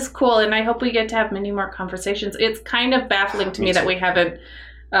 This is cool, and I hope we get to have many more conversations. It's kind of baffling to me that we haven't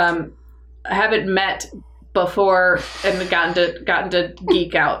met before and gotten to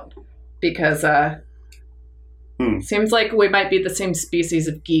geek out, because seems like we might be the same species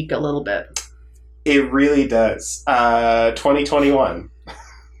of geek a little bit. It really does. 2021.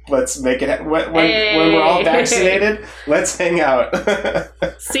 Let's make it when we're all vaccinated. Let's hang out.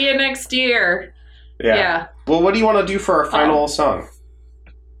 See you next year. Yeah. Well, what do you want to do for our final song?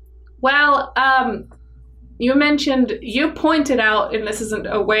 Well, you pointed out, and this isn't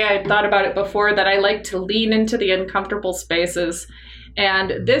a way I had thought about it before, that I like to lean into the uncomfortable spaces.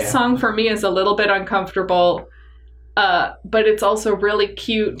 And this song for me is a little bit uncomfortable, but it's also really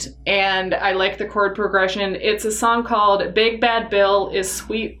cute, and I like the chord progression. It's a song called Big Bad Bill is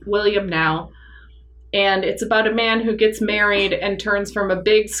Sweet William Now. And it's about a man who gets married and turns from a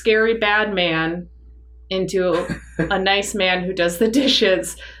big, scary, bad man into a nice man who does the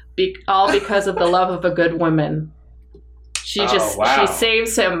dishes, all because of the love of a good woman. She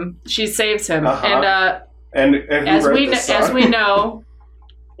saves him. She saves him. Uh-huh. And as we know,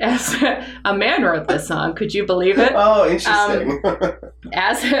 as a man wrote this song. Could you believe it? Oh, interesting.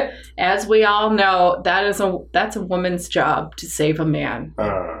 As we all know, that's a woman's job to save a man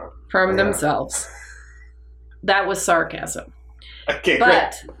from themselves. That was sarcasm. Okay,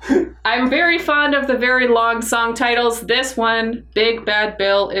 but great. I'm very fond of the very long song titles. This one, Big Bad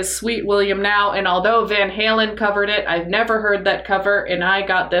Bill, is Sweet William Now. And although Van Halen covered it, I've never heard that cover. And I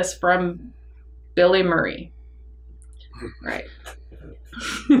got this from Billy Murray. Right.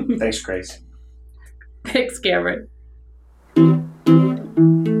 Thanks, Grace. Thanks, Cameron.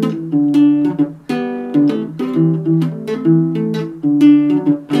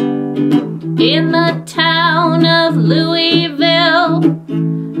 In the town of Louisville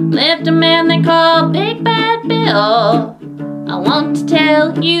lived a man they called Big Bad Bill. I want to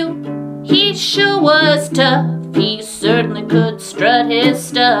tell you, he sure was tough. He certainly could strut his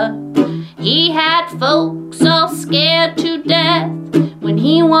stuff. He had folks all scared to death. When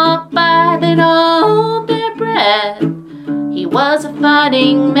he walked by, they'd all hold their breath. He was a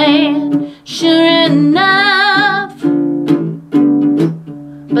fighting man, sure enough.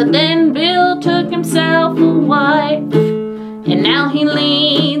 But then Bill took himself a wife, and now he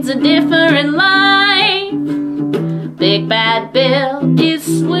leads a different life. Big Bad Bill is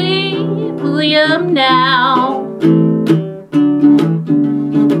Sweet William now.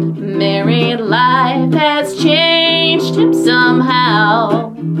 Married life has changed him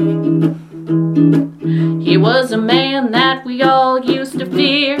somehow. He was a man that we all used to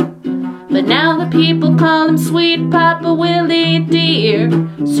fear, but now the people call him Sweet Papa Willie dear.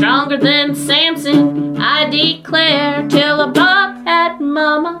 Stronger than Samson, I declare, till a bob at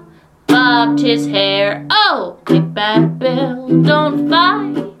Mama bobbed his hair. Oh, Big Bad Bill, don't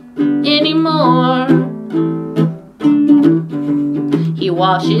fight anymore. He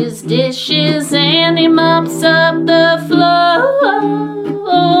washes dishes and he mops up the floor.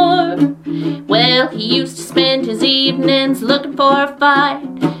 Well, he used to spend his evenings looking for a fight,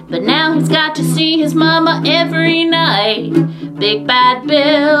 but now he's got to see his mama every night. Big Bad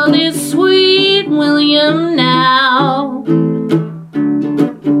Bill is Sweet William now.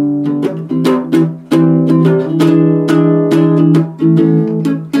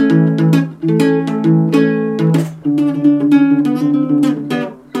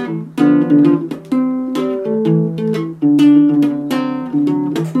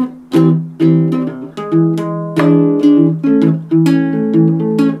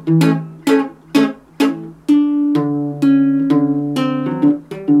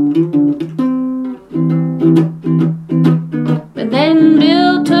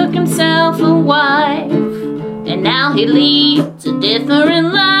 He leads a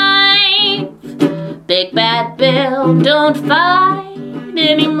different life. Big Bad Bill don't fight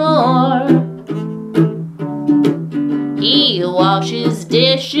anymore. He washes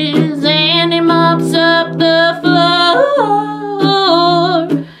dishes and he mops up the floor.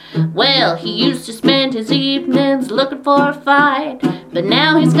 Well, he used to spend his evenings looking for a fight, but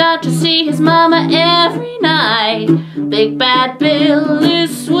now he's got to see his mama every night. Big Bad Bill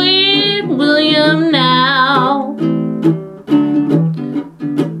is Sweet William now.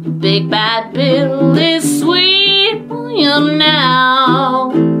 Big Bad Bill is Sweet William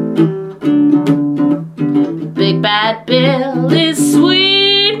now. Big Bad Bill is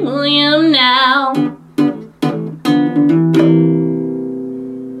Sweet William now.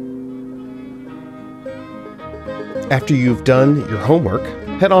 After you've done your homework,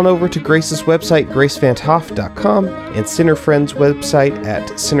 head on over to Grace's website, gracevantoff.com, and Sinnerfriends' website at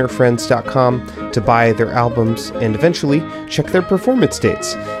sinnerfriends.com to buy their albums and eventually check their performance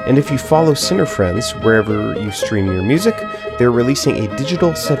dates. And if you follow Sinnerfriends wherever you stream your music, they're releasing a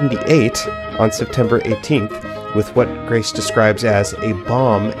digital 78 on September 18th with what Grace describes as a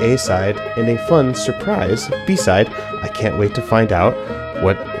bomb A-side and a fun surprise B-side. I can't wait to find out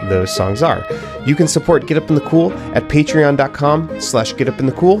what those songs are. You can support Get Up in the Cool at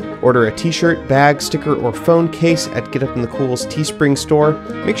patreon.com/getupinthecool. Order a t-shirt, bag, sticker, or phone case at Get Up in the Cool's Teespring store.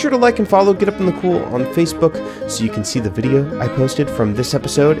 Make sure to like and follow Get Up in the Cool on Facebook so you can see the video I posted from this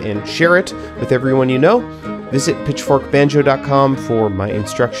episode and share it with everyone you know. Visit pitchforkbanjo.com for my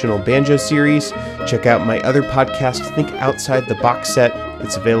instructional banjo series. Check out my other podcast, Think Outside the Box Set.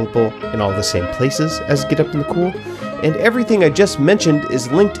 It's available in all the same places as Get Up in the Cool. And everything I just mentioned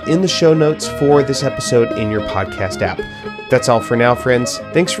is linked in the show notes for this episode in your podcast app. That's all for now, friends.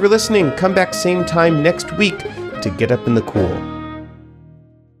 Thanks for listening. Come back same time next week to Get Up in the Cool.